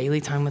 right? Daily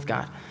time with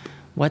God.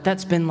 What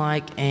that's been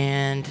like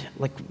and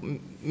like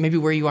maybe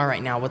where you are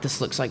right now, what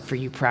this looks like for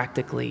you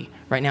practically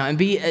right now. And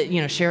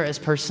share it as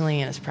personally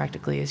and as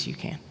practically as you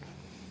can.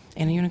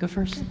 Anna, you want to go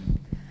first?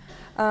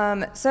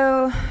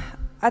 So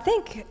I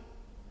think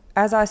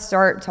as I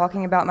start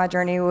talking about my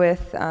journey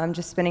with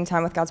just spending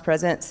time with God's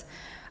presence,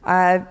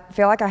 I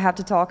feel like I have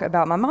to talk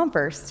about my mom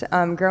first.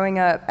 Growing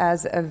up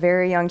as a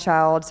very young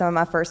child, some of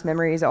my first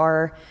memories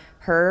are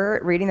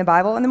her reading the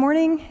Bible in the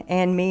morning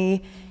and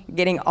me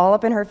getting all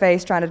up in her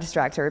face trying to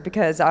distract her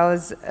because I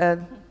was,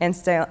 and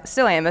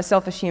still am, a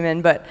selfish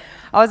human, but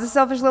I was a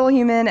selfish little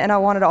human and I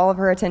wanted all of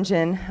her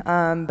attention.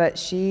 But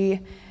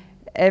she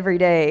every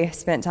day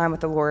spent time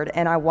with the Lord,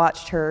 and I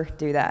watched her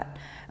do that.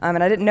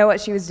 And I didn't know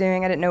what she was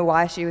doing. I didn't know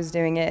why she was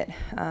doing it.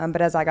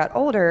 But as I got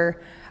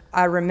older,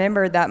 I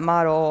remembered that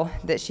model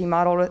that she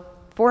modeled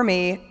for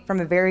me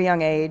from a very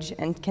young age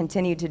and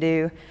continued to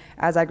do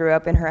as I grew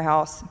up in her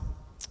house.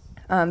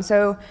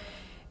 So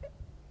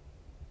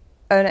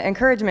an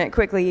encouragement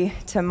quickly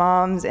to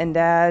moms and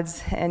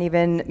dads and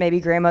even maybe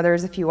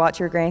grandmothers if you watch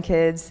your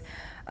grandkids.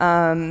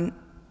 I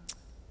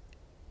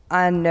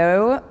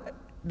know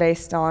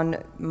based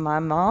on my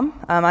mom,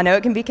 I know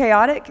it can be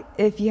chaotic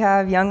if you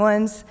have young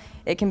ones.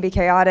 It can be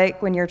chaotic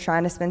when you're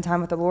trying to spend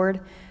time with the Lord.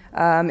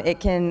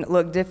 It can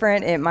look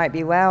different. It might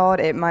be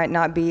loud. It might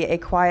not be a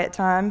quiet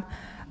time.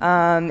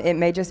 It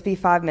may just be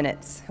 5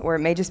 minutes, or it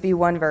may just be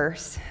one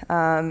verse.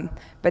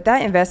 But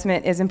that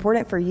investment is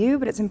important for you,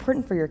 but it's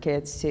important for your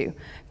kids too,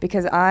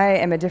 because I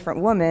am a different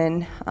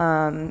woman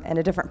and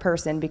a different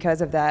person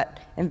because of that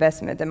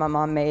investment that my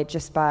mom made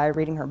just by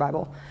reading her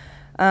Bible.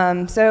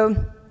 So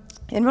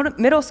in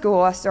middle school,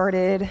 I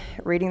started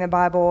reading the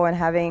Bible and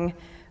having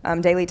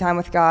daily time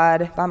with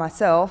God by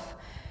myself.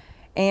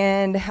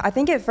 And I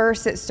think at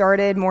first it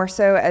started more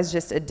so as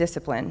just a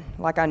discipline.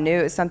 Like I knew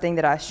it was something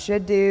that I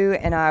should do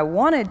and I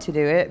wanted to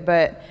do it,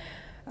 but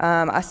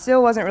I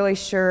still wasn't really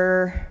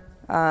sure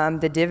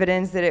the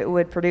dividends that it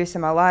would produce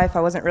in my life.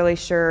 I wasn't really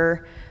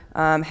sure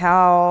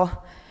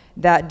how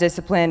that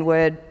discipline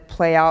would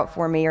play out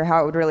for me or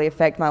how it would really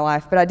affect my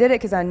life. But I did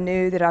it because I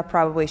knew that I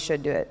probably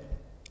should do it.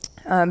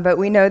 But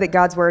we know that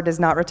God's word does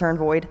not return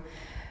void.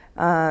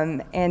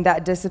 And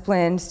that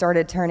discipline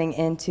started turning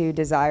into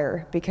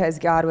desire because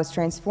God was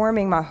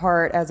transforming my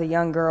heart as a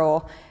young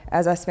girl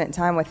as I spent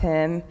time with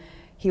him.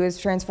 He was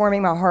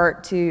transforming my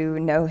heart to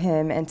know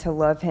him and to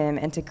love him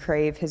and to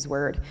crave his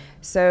word.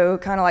 So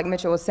kind of like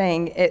Mitchell was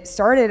saying, it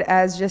started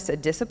as just a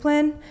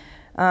discipline,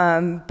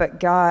 but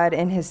God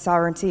in his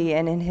sovereignty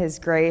and in his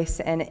grace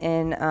and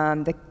in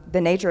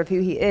the nature of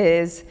who he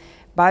is,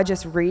 by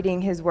just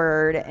reading his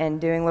word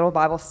and doing little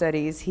Bible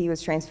studies, he was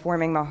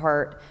transforming my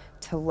heart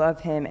to love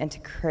him and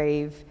to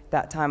crave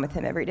that time with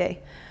him every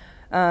day.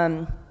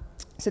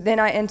 So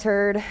then I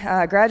entered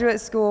graduate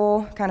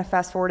school, kind of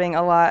fast forwarding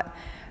a lot,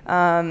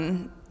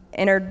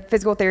 entered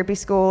physical therapy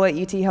school at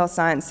UT Health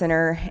Science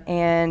Center,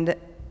 and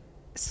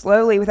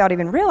slowly, without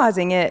even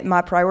realizing it,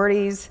 my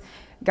priorities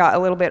got a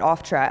little bit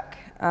off track.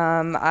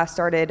 I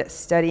started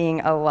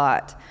studying a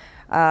lot.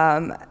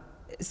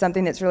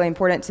 Something that's really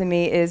important to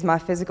me is my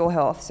physical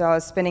health. So I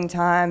was spending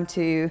time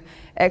to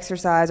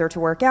exercise or to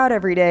work out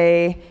every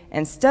day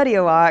and study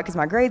a lot because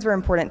my grades were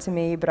important to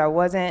me, but I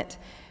wasn't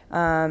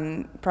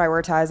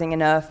prioritizing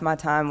enough my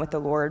time with the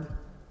Lord.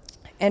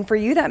 And for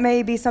you, that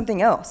may be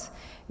something else.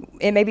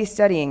 It may be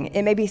studying.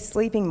 It may be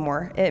sleeping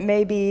more. It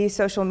may be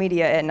social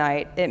media at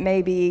night. It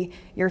may be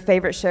your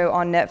favorite show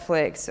on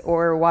Netflix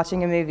or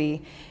watching a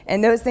movie.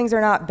 And those things are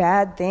not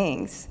bad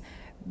things,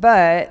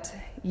 but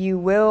you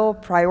will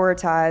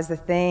prioritize the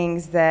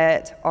things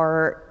that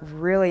are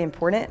really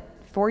important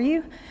for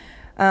you.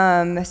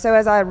 So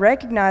as I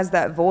recognized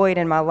that void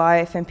in my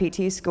life in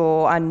PT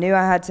school, I knew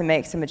I had to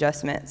make some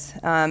adjustments.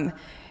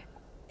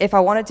 If I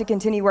wanted to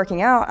continue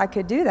working out, I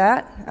could do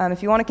that.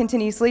 If you want to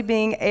continue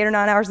sleeping 8 or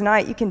 9 hours a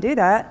night, you can do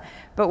that.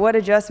 But what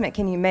adjustment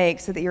can you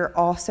make so that you're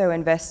also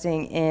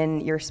investing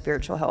in your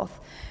spiritual health?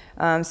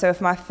 So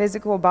if my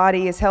physical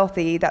body is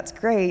healthy, that's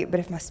great. But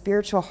if my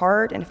spiritual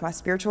heart and if my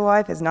spiritual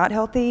life is not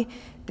healthy,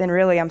 then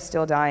really I'm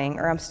still dying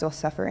or I'm still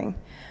suffering.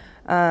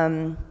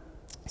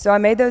 So I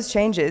made those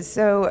changes.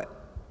 So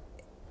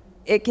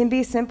it can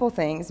be simple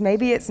things.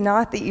 Maybe it's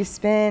not that you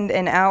spend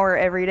an hour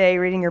every day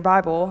reading your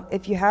Bible.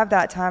 If you have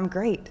that time,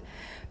 great.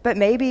 But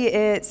maybe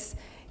it's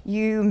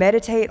you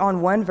meditate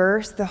on one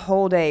verse the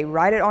whole day,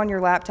 write it on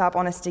your laptop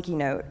on a sticky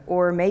note.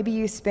 Or maybe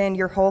you spend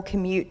your whole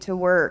commute to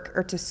work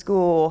or to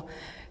school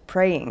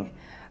praying.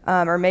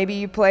 Or maybe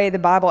you play the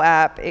Bible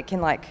app. It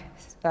can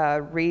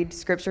read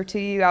scripture to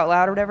you out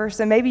loud or whatever.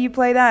 So maybe you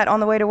play that on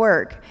the way to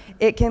work.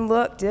 It can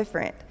look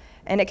different.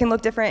 And it can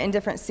look different in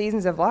different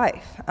seasons of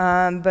life.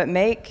 But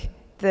make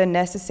the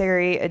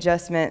necessary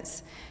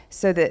adjustments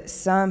so that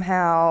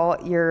somehow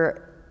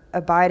you're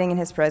abiding in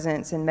his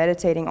presence and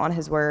meditating on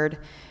his word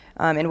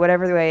in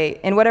whatever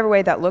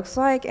way that looks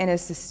like and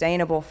is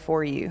sustainable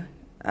for you.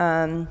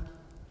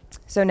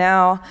 So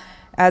now,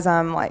 as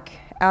I'm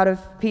out of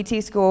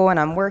PT school and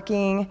I'm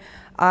working,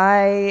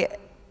 I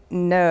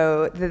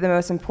know that the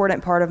most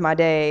important part of my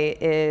day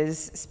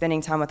is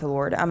spending time with the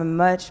Lord. I'm a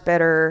much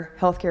better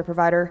healthcare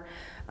provider.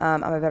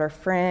 I'm a better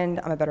friend.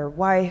 I'm a better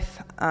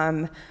wife.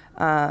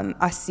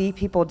 I see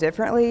people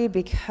differently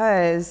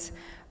because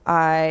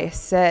I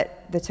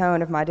set the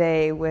tone of my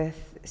day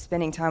with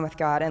spending time with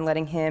God and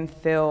letting Him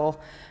fill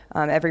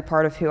every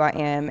part of who I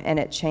am, and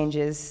it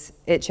changes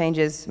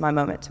my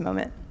moment to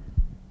moment.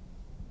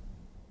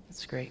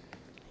 That's great.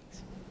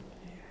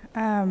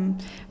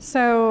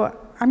 So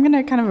I'm going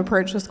to kind of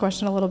approach this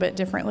question a little bit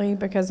differently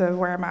because of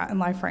where I'm at in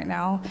life right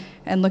now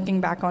and looking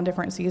back on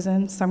different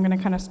seasons. So I'm going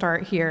to kind of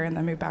start here and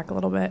then move back a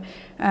little bit.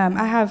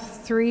 I have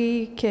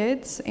 3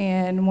 kids,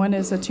 and one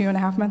is a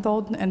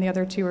 2.5-month-old, and the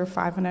other 2 are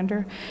 5 and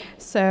under.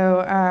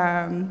 So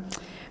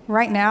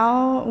right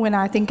now, when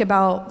I think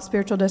about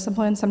spiritual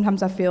discipline,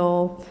 sometimes I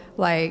feel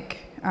like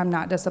I'm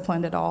not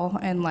disciplined at all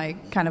and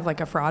like kind of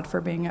like a fraud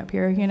for being up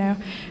here, you know.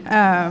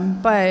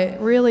 But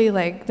really,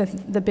 like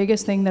the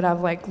biggest thing that I've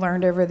like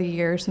learned over the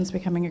years since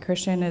becoming a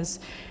Christian is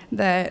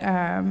that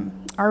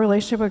our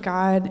relationship with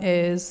God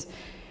is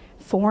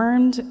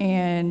formed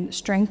and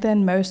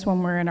strengthened most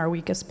when we're in our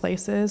weakest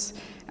places.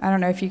 I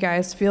don't know if you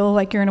guys feel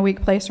like you're in a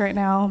weak place right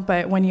now,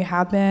 but when you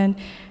have been,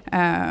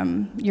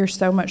 you're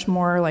so much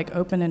more like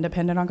open and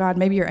dependent on God.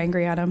 Maybe you're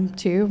angry at Him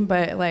too,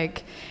 but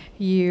like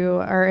you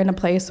are in a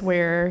place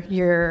where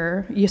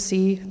you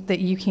see that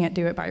you can't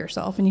do it by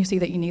yourself, and you see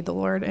that you need the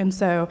Lord. And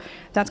so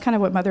that's kind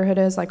of what motherhood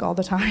is like all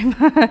the time.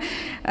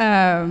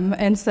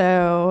 And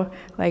so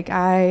like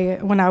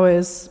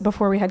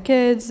before we had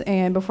kids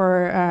and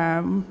before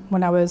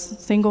when I was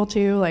single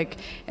too, like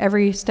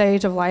every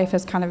stage of life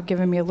has kind of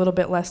given me a little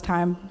bit less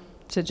time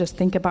to just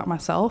think about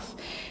myself.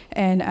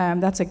 And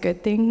that's a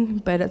good thing,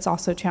 but it's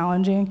also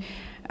challenging.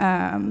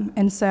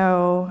 And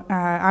so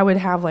I would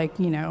have like,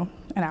 you know,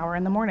 an hour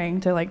in the morning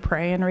to like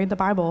pray and read the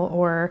Bible,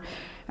 or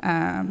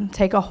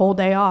take a whole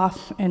day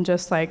off and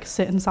just like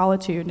sit in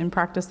solitude and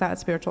practice that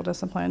spiritual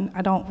discipline.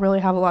 I don't really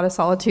have a lot of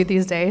solitude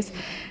these days,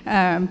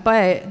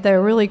 but the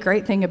really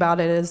great thing about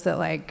it is that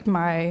like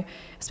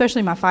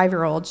especially my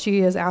 5-year-old, she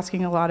is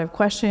asking a lot of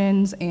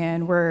questions,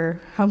 and we're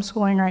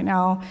homeschooling right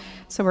now,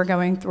 so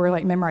we're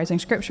like memorizing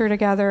scripture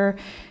together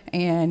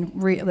and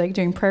like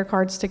doing prayer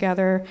cards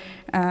together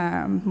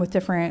with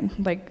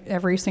different, like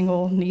every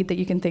single need that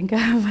you can think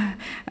of.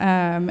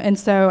 And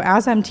so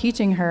as I'm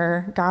teaching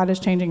her, God is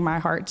changing my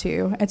heart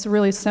too. It's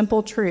really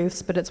simple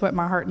truths, but it's what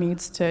my heart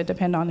needs to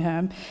depend on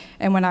Him.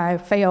 And when I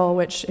fail,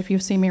 which if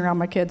you've seen me around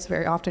my kids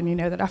very often, you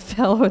know that I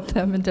fail with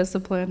them in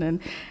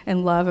discipline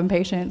and love and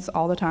patience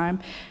all the time.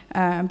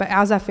 But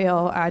as I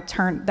fail, I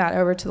turn that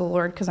over to the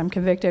Lord, because I'm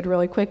convicted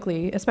really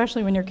quickly,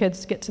 especially when your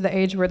kids get to the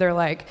age where they're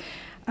like,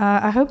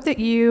 I hope that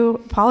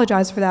you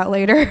apologize for that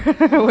later,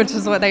 which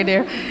is what they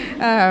do.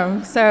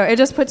 So it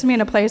just puts me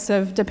in a place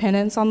of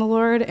dependence on the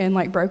Lord and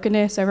like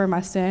brokenness over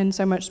my sin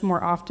so much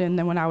more often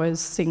than when I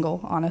was single,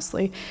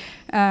 honestly.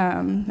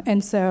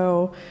 And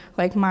so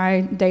like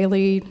my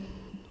daily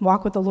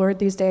walk with the Lord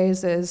these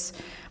days is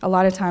a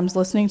lot of times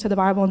listening to the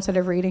Bible instead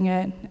of reading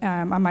it.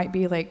 I might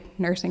be like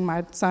nursing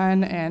my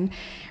son and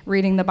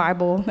reading the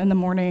Bible in the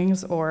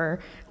mornings, or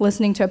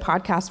listening to a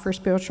podcast for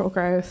spiritual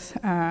growth.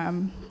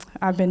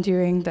 I've been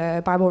doing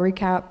the Bible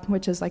recap,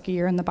 which is like a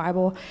year in the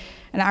Bible,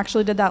 and I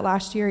actually did that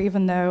last year,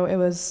 even though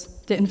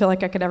didn't feel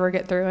like I could ever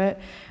get through it.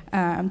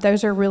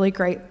 Those are really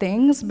great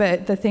things,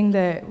 but the thing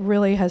that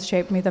really has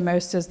shaped me the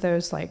most is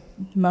those like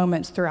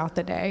moments throughout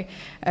the day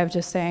of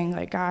just saying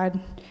like, God,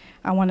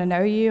 I want to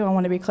know you, I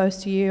want to be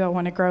close to you, I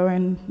want to grow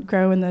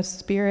in the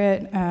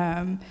Spirit,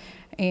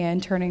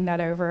 and turning that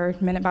over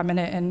minute by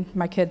minute. And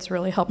my kids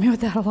really help me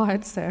with that a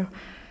lot. So,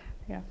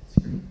 yeah.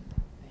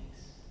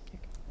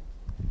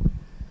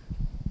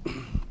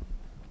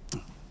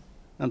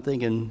 I'm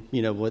thinking,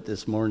 you know, what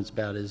this morning's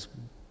about is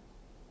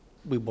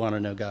we want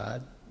to know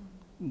God.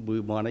 We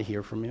want to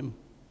hear from Him.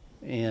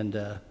 And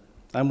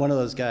I'm one of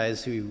those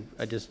guys who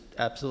I just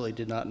absolutely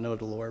did not know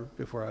the Lord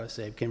before I was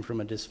saved. Came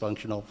from a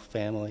dysfunctional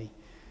family.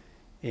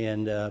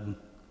 And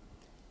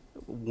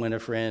when a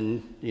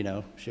friend, you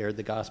know, shared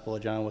the Gospel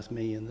of John with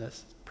me and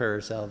this prayer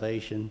of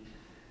salvation,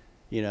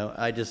 you know,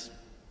 I just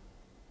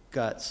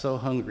got so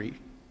hungry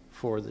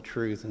for the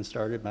truth and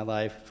started my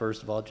life,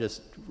 first of all,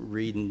 just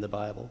reading the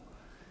Bible.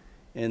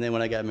 And then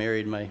when I got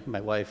married,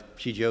 my wife,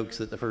 she jokes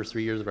that the first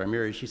 3 years of our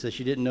marriage, she says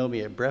she didn't know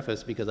me at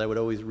breakfast because I would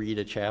always read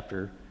a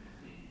chapter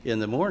in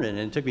the morning. And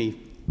it took me,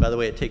 by the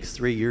way, it takes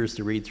 3 years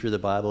to read through the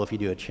Bible if you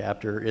do a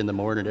chapter in the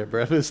morning at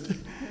breakfast,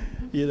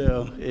 you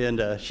know.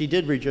 And she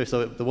did rejoice.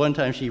 So the one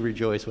time she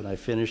rejoiced when I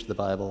finished the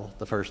Bible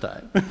the first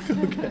time.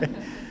 Okay.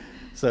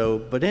 So,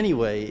 but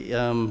anyway,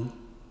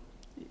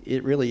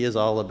 it really is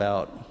all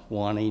about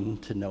wanting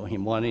to know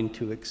Him, wanting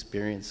to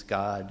experience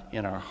God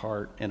in our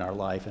heart, in our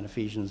life. In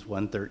Ephesians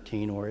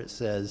 1:13, where it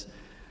says,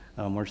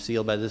 we're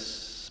sealed by this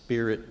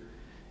Spirit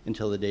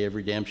until the day of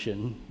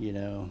redemption, you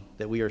know,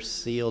 that we are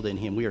sealed in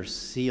Him. We are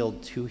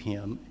sealed to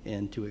Him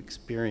and to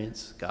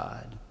experience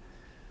God.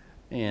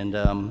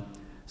 And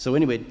so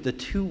anyway, the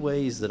 2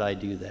 ways that I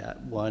do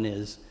that, one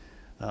is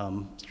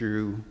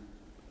through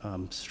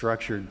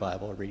structured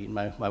Bible reading.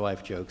 My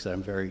wife jokes that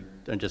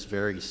I'm just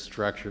very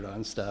structured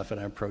on stuff,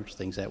 and I approach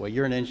things that way.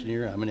 You're an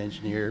engineer, I'm an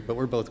engineer, but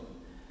we're both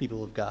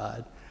people of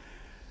God.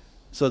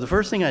 So the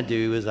first thing I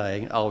do is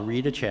I'll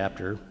read a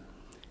chapter,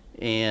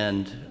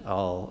 and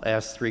I'll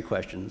ask 3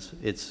 questions.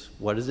 It's,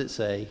 what does it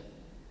say?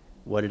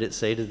 What did it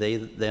say to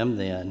them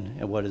then,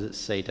 and what does it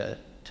say to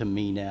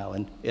me now?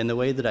 And the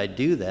way that I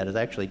do that is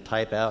actually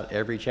type out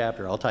every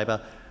chapter.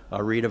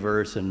 I'll read a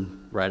verse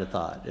and write a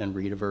thought, and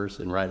read a verse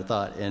and write a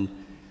thought, and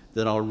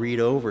then I'll read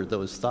over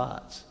those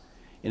thoughts.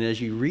 And as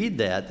you read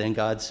that, then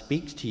God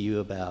speaks to you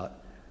about,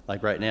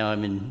 like right now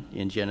I'm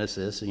in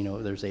Genesis,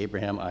 there's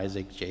Abraham,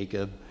 Isaac,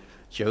 Jacob,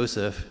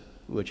 Joseph,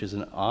 which is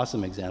an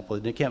awesome example.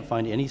 And you can't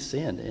find any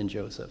sin in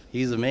Joseph.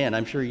 He's a man,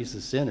 I'm sure he's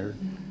a sinner,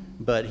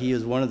 but he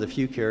is one of the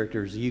few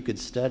characters you could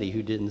study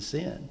who didn't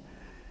sin.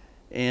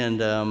 And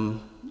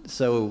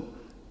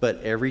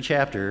but every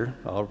chapter,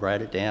 I'll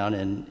write it down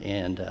and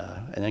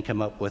then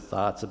come up with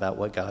thoughts about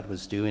what God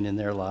was doing in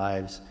their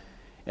lives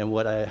and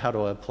how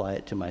do I apply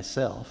it to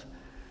myself.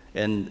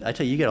 And I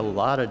tell you, you get a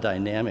lot of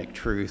dynamic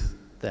truth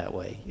that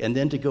way. And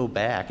then to go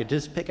back and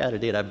just pick out a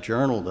date, I've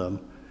journaled them,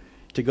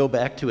 to go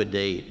back to a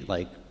date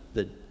like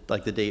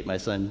the date my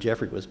son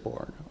Jeffrey was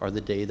born, or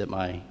the day that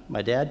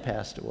my dad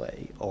passed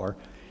away,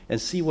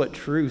 and see what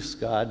truths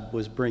God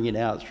was bringing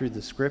out through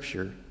the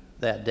scripture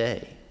that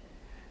day.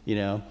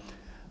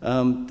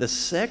 The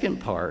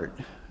second part,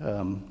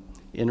 and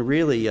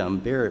really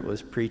Barrett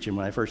was preaching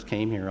when I first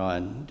came here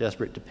on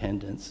desperate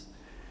dependence,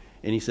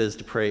 and he says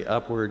to pray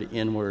upward,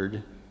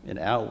 inward, and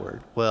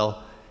outward.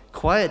 Well,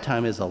 quiet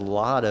time is a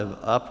lot of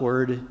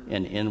upward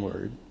and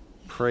inward,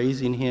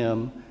 praising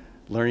him,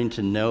 learning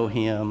to know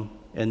him,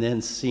 and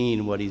then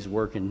seeing what he's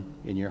working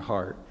in your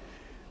heart.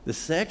 The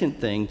second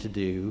thing to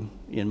do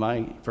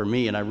for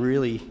me, and I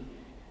really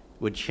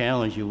would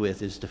challenge you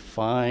with, is to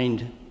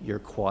find your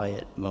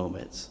quiet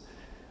moments.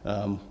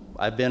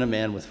 I've been a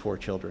man with 4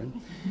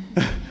 children.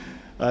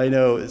 I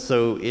know,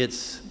 so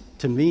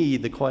to me,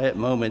 the quiet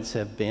moments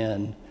have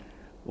been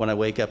when I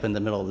wake up in the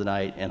middle of the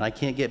night and I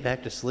can't get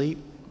back to sleep.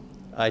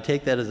 I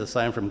take that as a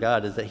sign from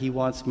God, is that he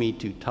wants me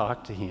to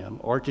talk to him,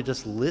 or to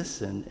just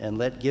listen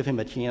and give him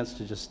a chance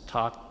to just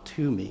talk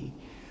to me.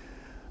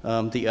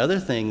 The other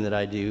thing that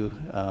I do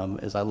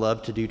is I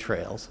love to do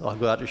trails. I'll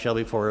go out to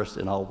Shelby Forest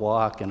and I'll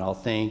walk and I'll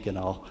think and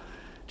I'll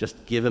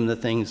just give him the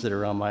things that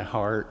are on my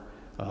heart,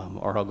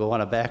 or I'll go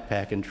on a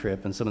backpacking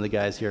trip, and some of the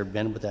guys here have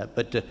been with that.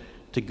 But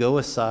to go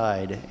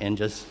aside and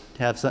just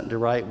have something to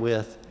write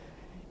with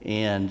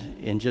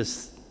and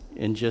just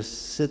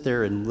sit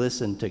there and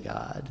listen to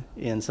God.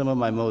 And some of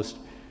my most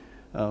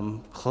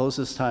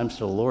closest times to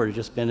the Lord have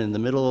just been in the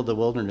middle of the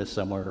wilderness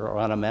somewhere, or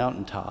on a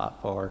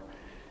mountaintop,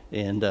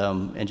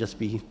 and just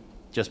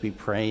be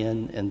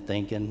praying and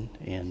thinking.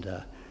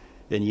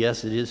 And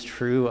yes, it is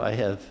true. I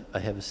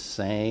have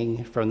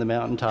sang from the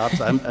mountaintops,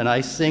 and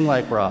I sing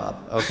like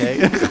Rob. Okay,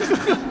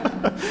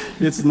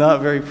 it's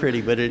not very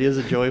pretty, but it is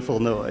a joyful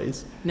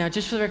noise. Now,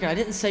 just for the record, I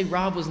didn't say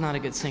Rob was not a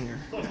good singer.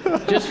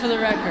 Just for the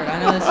record, I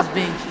know this is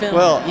being filmed.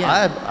 Well,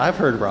 yeah. I've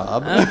heard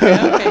Rob.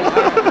 Okay,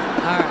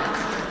 all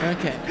right,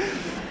 okay.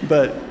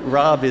 But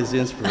Rob is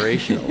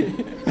inspirational.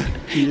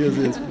 He is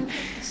inspirational.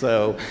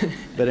 So,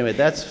 but anyway,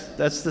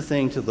 that's the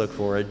thing to look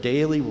for, a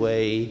daily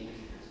way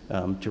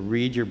to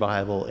read your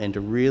Bible and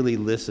to really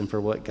listen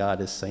for what God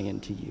is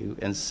saying to you.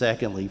 And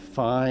secondly,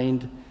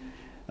 find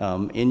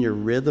in your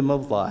rhythm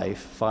of life,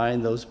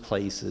 find those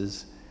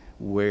places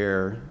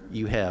where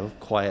you have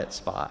quiet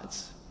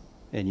spots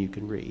and you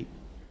can read.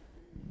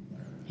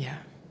 Yeah,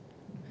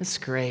 that's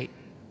great.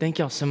 Thank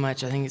y'all so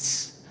much. I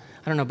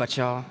don't know about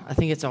y'all, I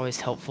think it's always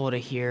helpful to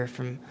hear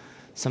from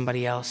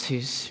somebody else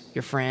who's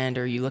your friend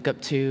or you look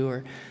up to,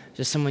 or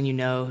just someone you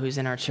know who's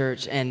in our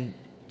church, and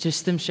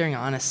just them sharing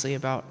honestly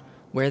about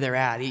where they're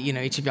at.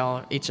 Each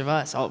of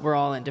us, we're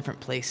all in different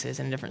places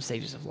and in different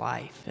stages of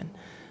life, and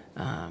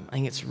I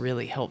think it's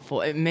really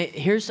helpful.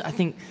 Here's, I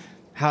think,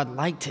 how I'd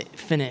like to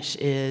finish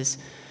is,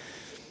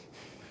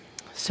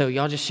 so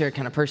y'all just share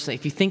kind of personally,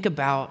 if you think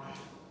about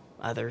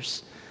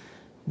others,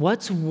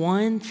 what's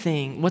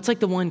like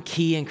the one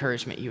key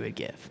encouragement you would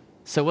give?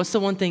 So what's the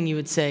one thing you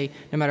would say,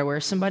 no matter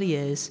where somebody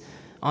is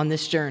on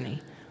this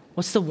journey,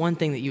 what's the one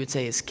thing that you would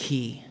say is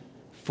key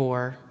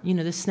for,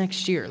 this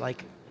next year,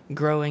 like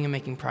growing and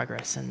making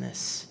progress in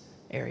this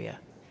area?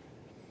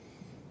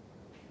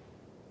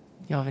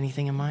 Y'all have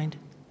anything in mind?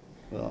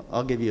 Well,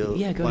 I'll give you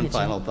one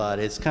final thought.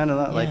 It's kind of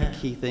not like a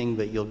key thing,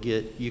 but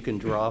you can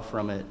draw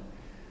from it.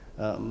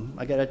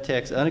 I got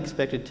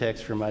unexpected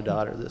text from my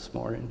daughter this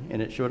morning,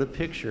 and it showed a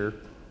picture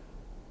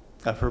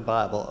of her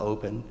Bible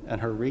open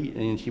and her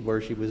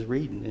where she was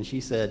reading, and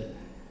she said,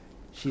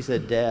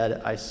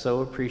 "Dad,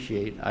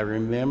 I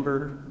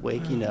remember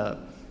waking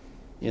up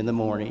in the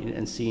morning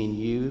and seeing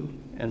you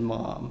and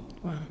Mom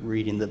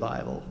reading the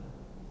Bible."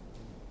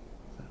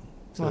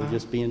 So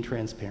just being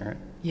transparent.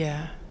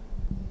 Yeah.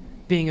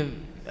 Being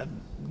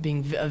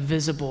a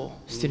visible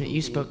student.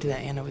 You spoke to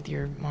that, Anna, with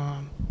your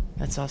mom.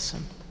 That's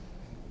awesome.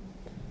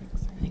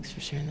 Thanks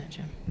for sharing that,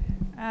 Jim.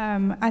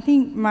 I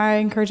think my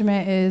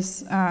encouragement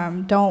is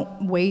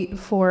don't wait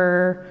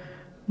for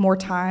more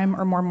time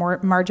or more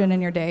margin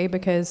in your day,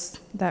 because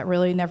that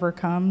really never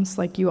comes.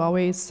 Like, you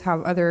always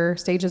have other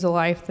stages of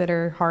life that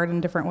are hard in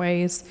different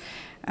ways.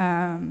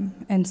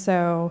 And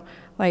so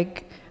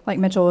like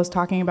Mitchell was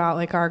talking about,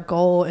 like our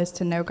goal is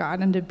to know God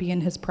and to be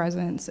in his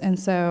presence. And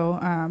so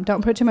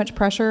don't put too much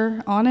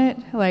pressure on it.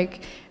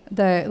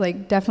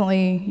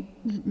 Definitely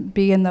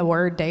be in the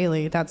word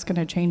daily. That's going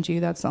to change you.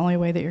 That's the only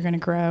way that you're going to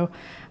grow.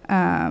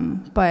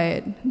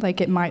 But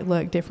it might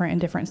look different in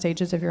different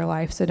stages of your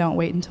life. So don't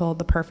wait until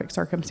the perfect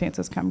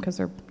circumstances come, because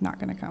they're not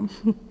going to come.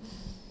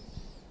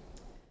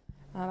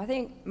 I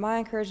think my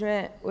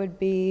encouragement would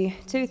be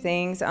two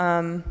things.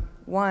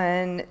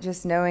 One,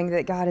 just knowing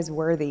that God is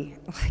worthy.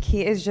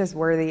 He is just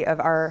worthy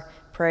of our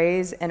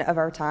praise and of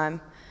our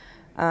time.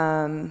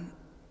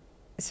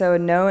 So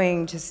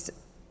knowing just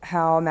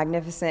how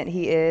magnificent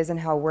he is and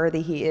how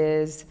worthy he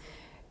is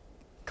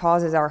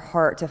causes our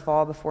heart to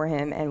fall before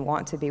him and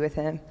want to be with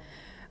him.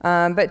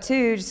 But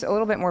two, just a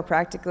little bit more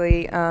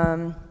practically,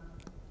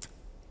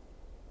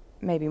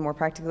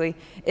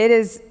 it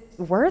is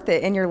worth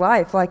it in your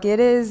life. It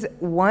is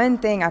one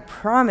thing, I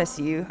promise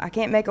you. I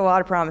can't make a lot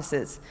of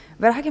promises,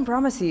 but I can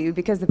promise you,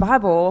 because the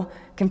Bible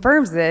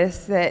confirms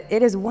this, that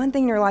it is one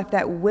thing in your life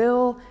that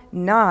will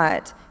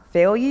not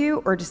fail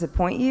you or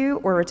disappoint you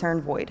or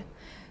return void.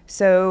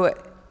 So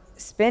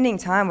spending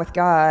time with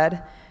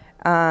God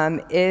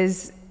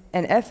is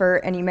an effort,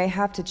 and you may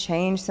have to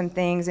change some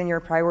things in your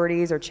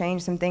priorities or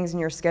change some things in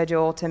your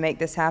schedule to make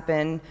this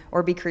happen,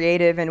 or be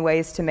creative in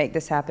ways to make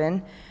this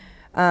happen.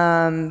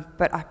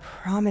 But I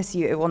promise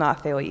you, it will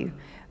not fail you.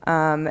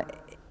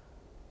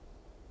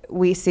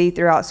 We see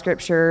throughout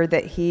Scripture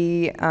that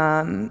he,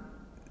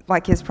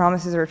 his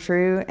promises are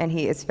true, and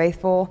he is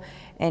faithful,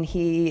 and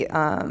he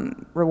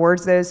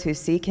rewards those who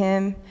seek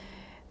him.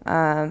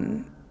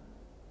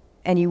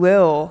 And you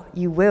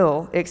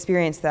will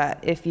experience that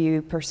if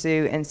you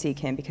pursue and seek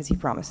him, because he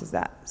promises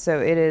that.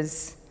 So it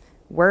is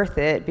worth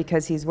it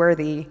because he's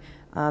worthy,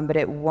 but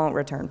it won't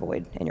return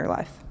void in your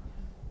life.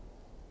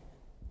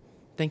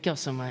 Thank y'all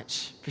so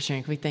much for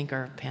sharing. Can we thank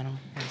our panel?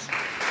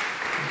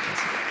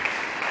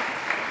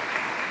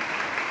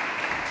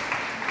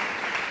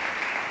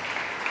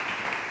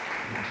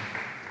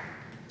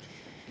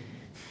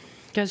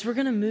 Guys, we're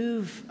going to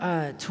move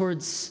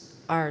towards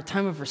our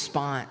time of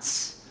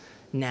response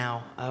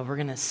now. We're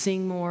going to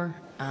sing more,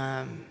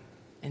 and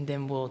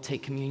then we'll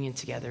take communion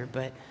together.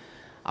 But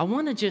I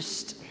want to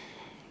just,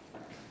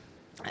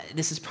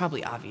 this is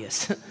probably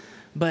obvious,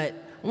 but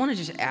I want to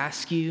just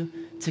ask you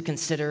to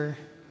consider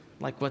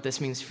what this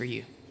means for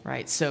you,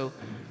 right? So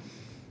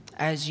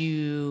as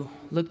you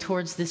look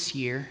towards this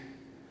year,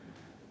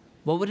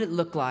 what would it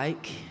look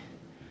like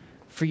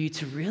for you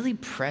to really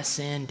press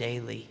in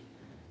daily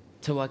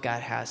to what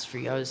God has for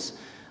you? I was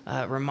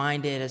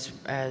reminded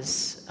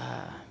as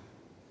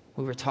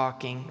we were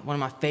talking, one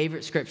of my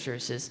favorite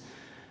scriptures is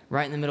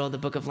right in the middle of the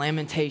book of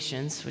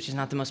Lamentations, which is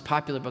not the most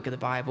popular book of the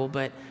Bible,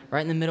 but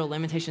right in the middle,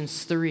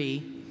 Lamentations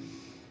 3,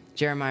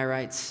 Jeremiah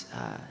writes,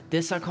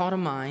 "This I call to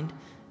mind,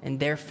 and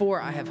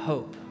therefore I have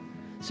hope."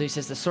 So he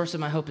says, the source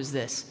of my hope is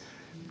this: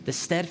 the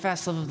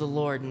steadfast love of the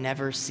Lord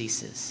never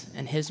ceases,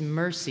 and his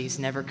mercies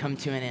never come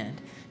to an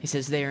end. He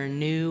says, they are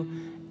new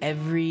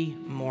every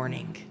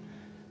morning.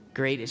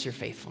 Great is your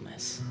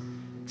faithfulness.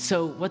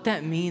 So what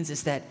that means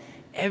is that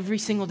every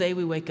single day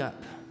we wake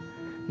up,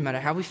 no matter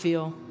how we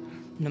feel,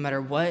 no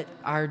matter what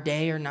our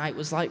day or night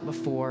was like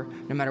before,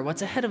 no matter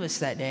what's ahead of us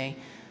that day,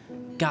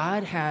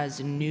 God has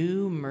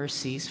new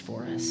mercies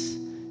for us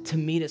to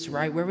meet us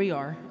right where we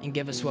are and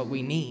give us what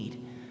we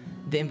need.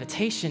 The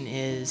invitation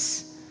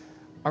is,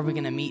 are we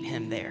going to meet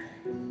him there?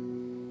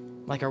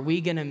 Are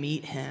we going to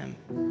meet him?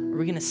 Are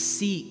we going to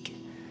seek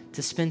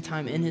to spend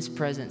time in his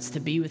presence, to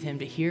be with him,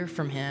 to hear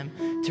from him,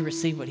 to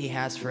receive what he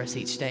has for us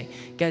each day?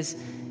 Guys,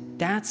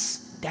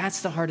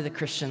 that's the heart of the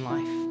Christian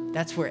life.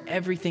 That's where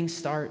everything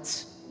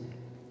starts.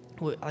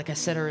 Like I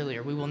said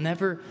earlier, we're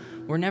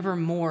never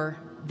more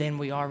than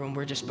we are when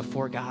we're just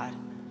before God,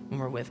 when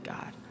we're with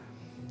God.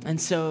 And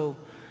so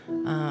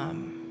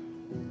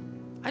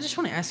I just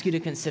want to ask you to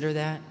consider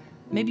that.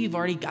 Maybe you've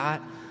already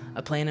got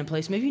a plan in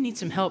place. Maybe you need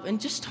some help,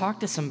 and just talk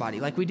to somebody.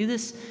 We do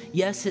this,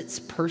 yes, it's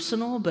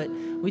personal, but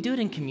we do it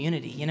in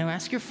community.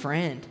 Ask your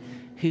friend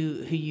who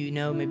you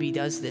know maybe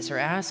does this, or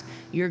ask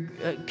your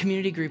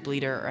community group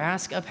leader, or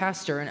ask a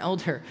pastor, an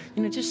elder.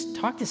 Just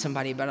talk to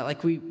somebody about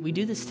it. We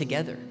do this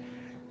together.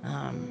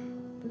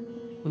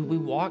 We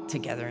walk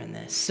together in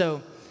this.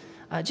 So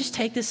just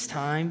take this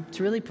time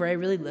to really pray,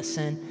 really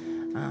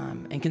listen,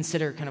 and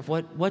consider kind of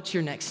what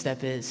your next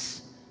step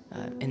is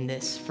in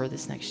this for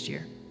this next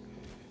year.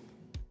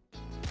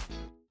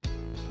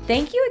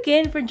 Thank you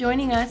again for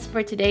joining us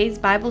for today's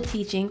Bible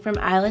teaching from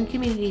Island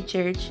Community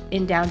Church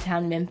in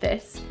downtown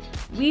Memphis.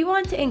 We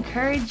want to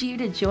encourage you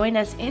to join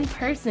us in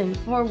person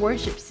for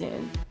worship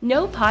soon.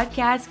 No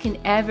podcast can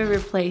ever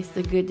replace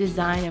the good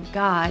design of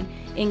God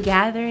in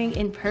gathering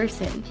in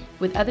person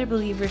with other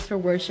believers for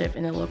worship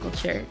in a local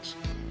church.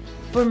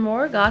 For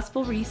more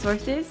gospel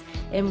resources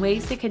and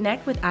ways to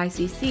connect with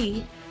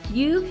ICC,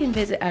 you can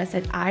visit us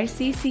at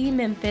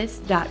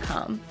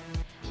iccmemphis.com.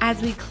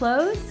 As we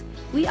close,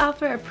 we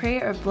offer a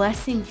prayer of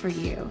blessing for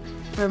you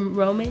from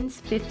Romans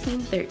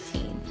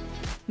 15:13.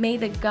 May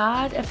the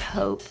God of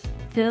hope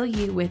fill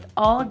you with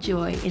all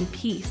joy and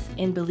peace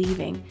in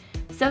believing,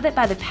 so that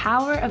by the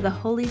power of the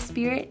Holy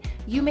Spirit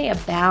you may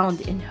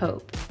abound in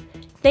hope.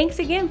 Thanks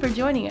again for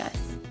joining us.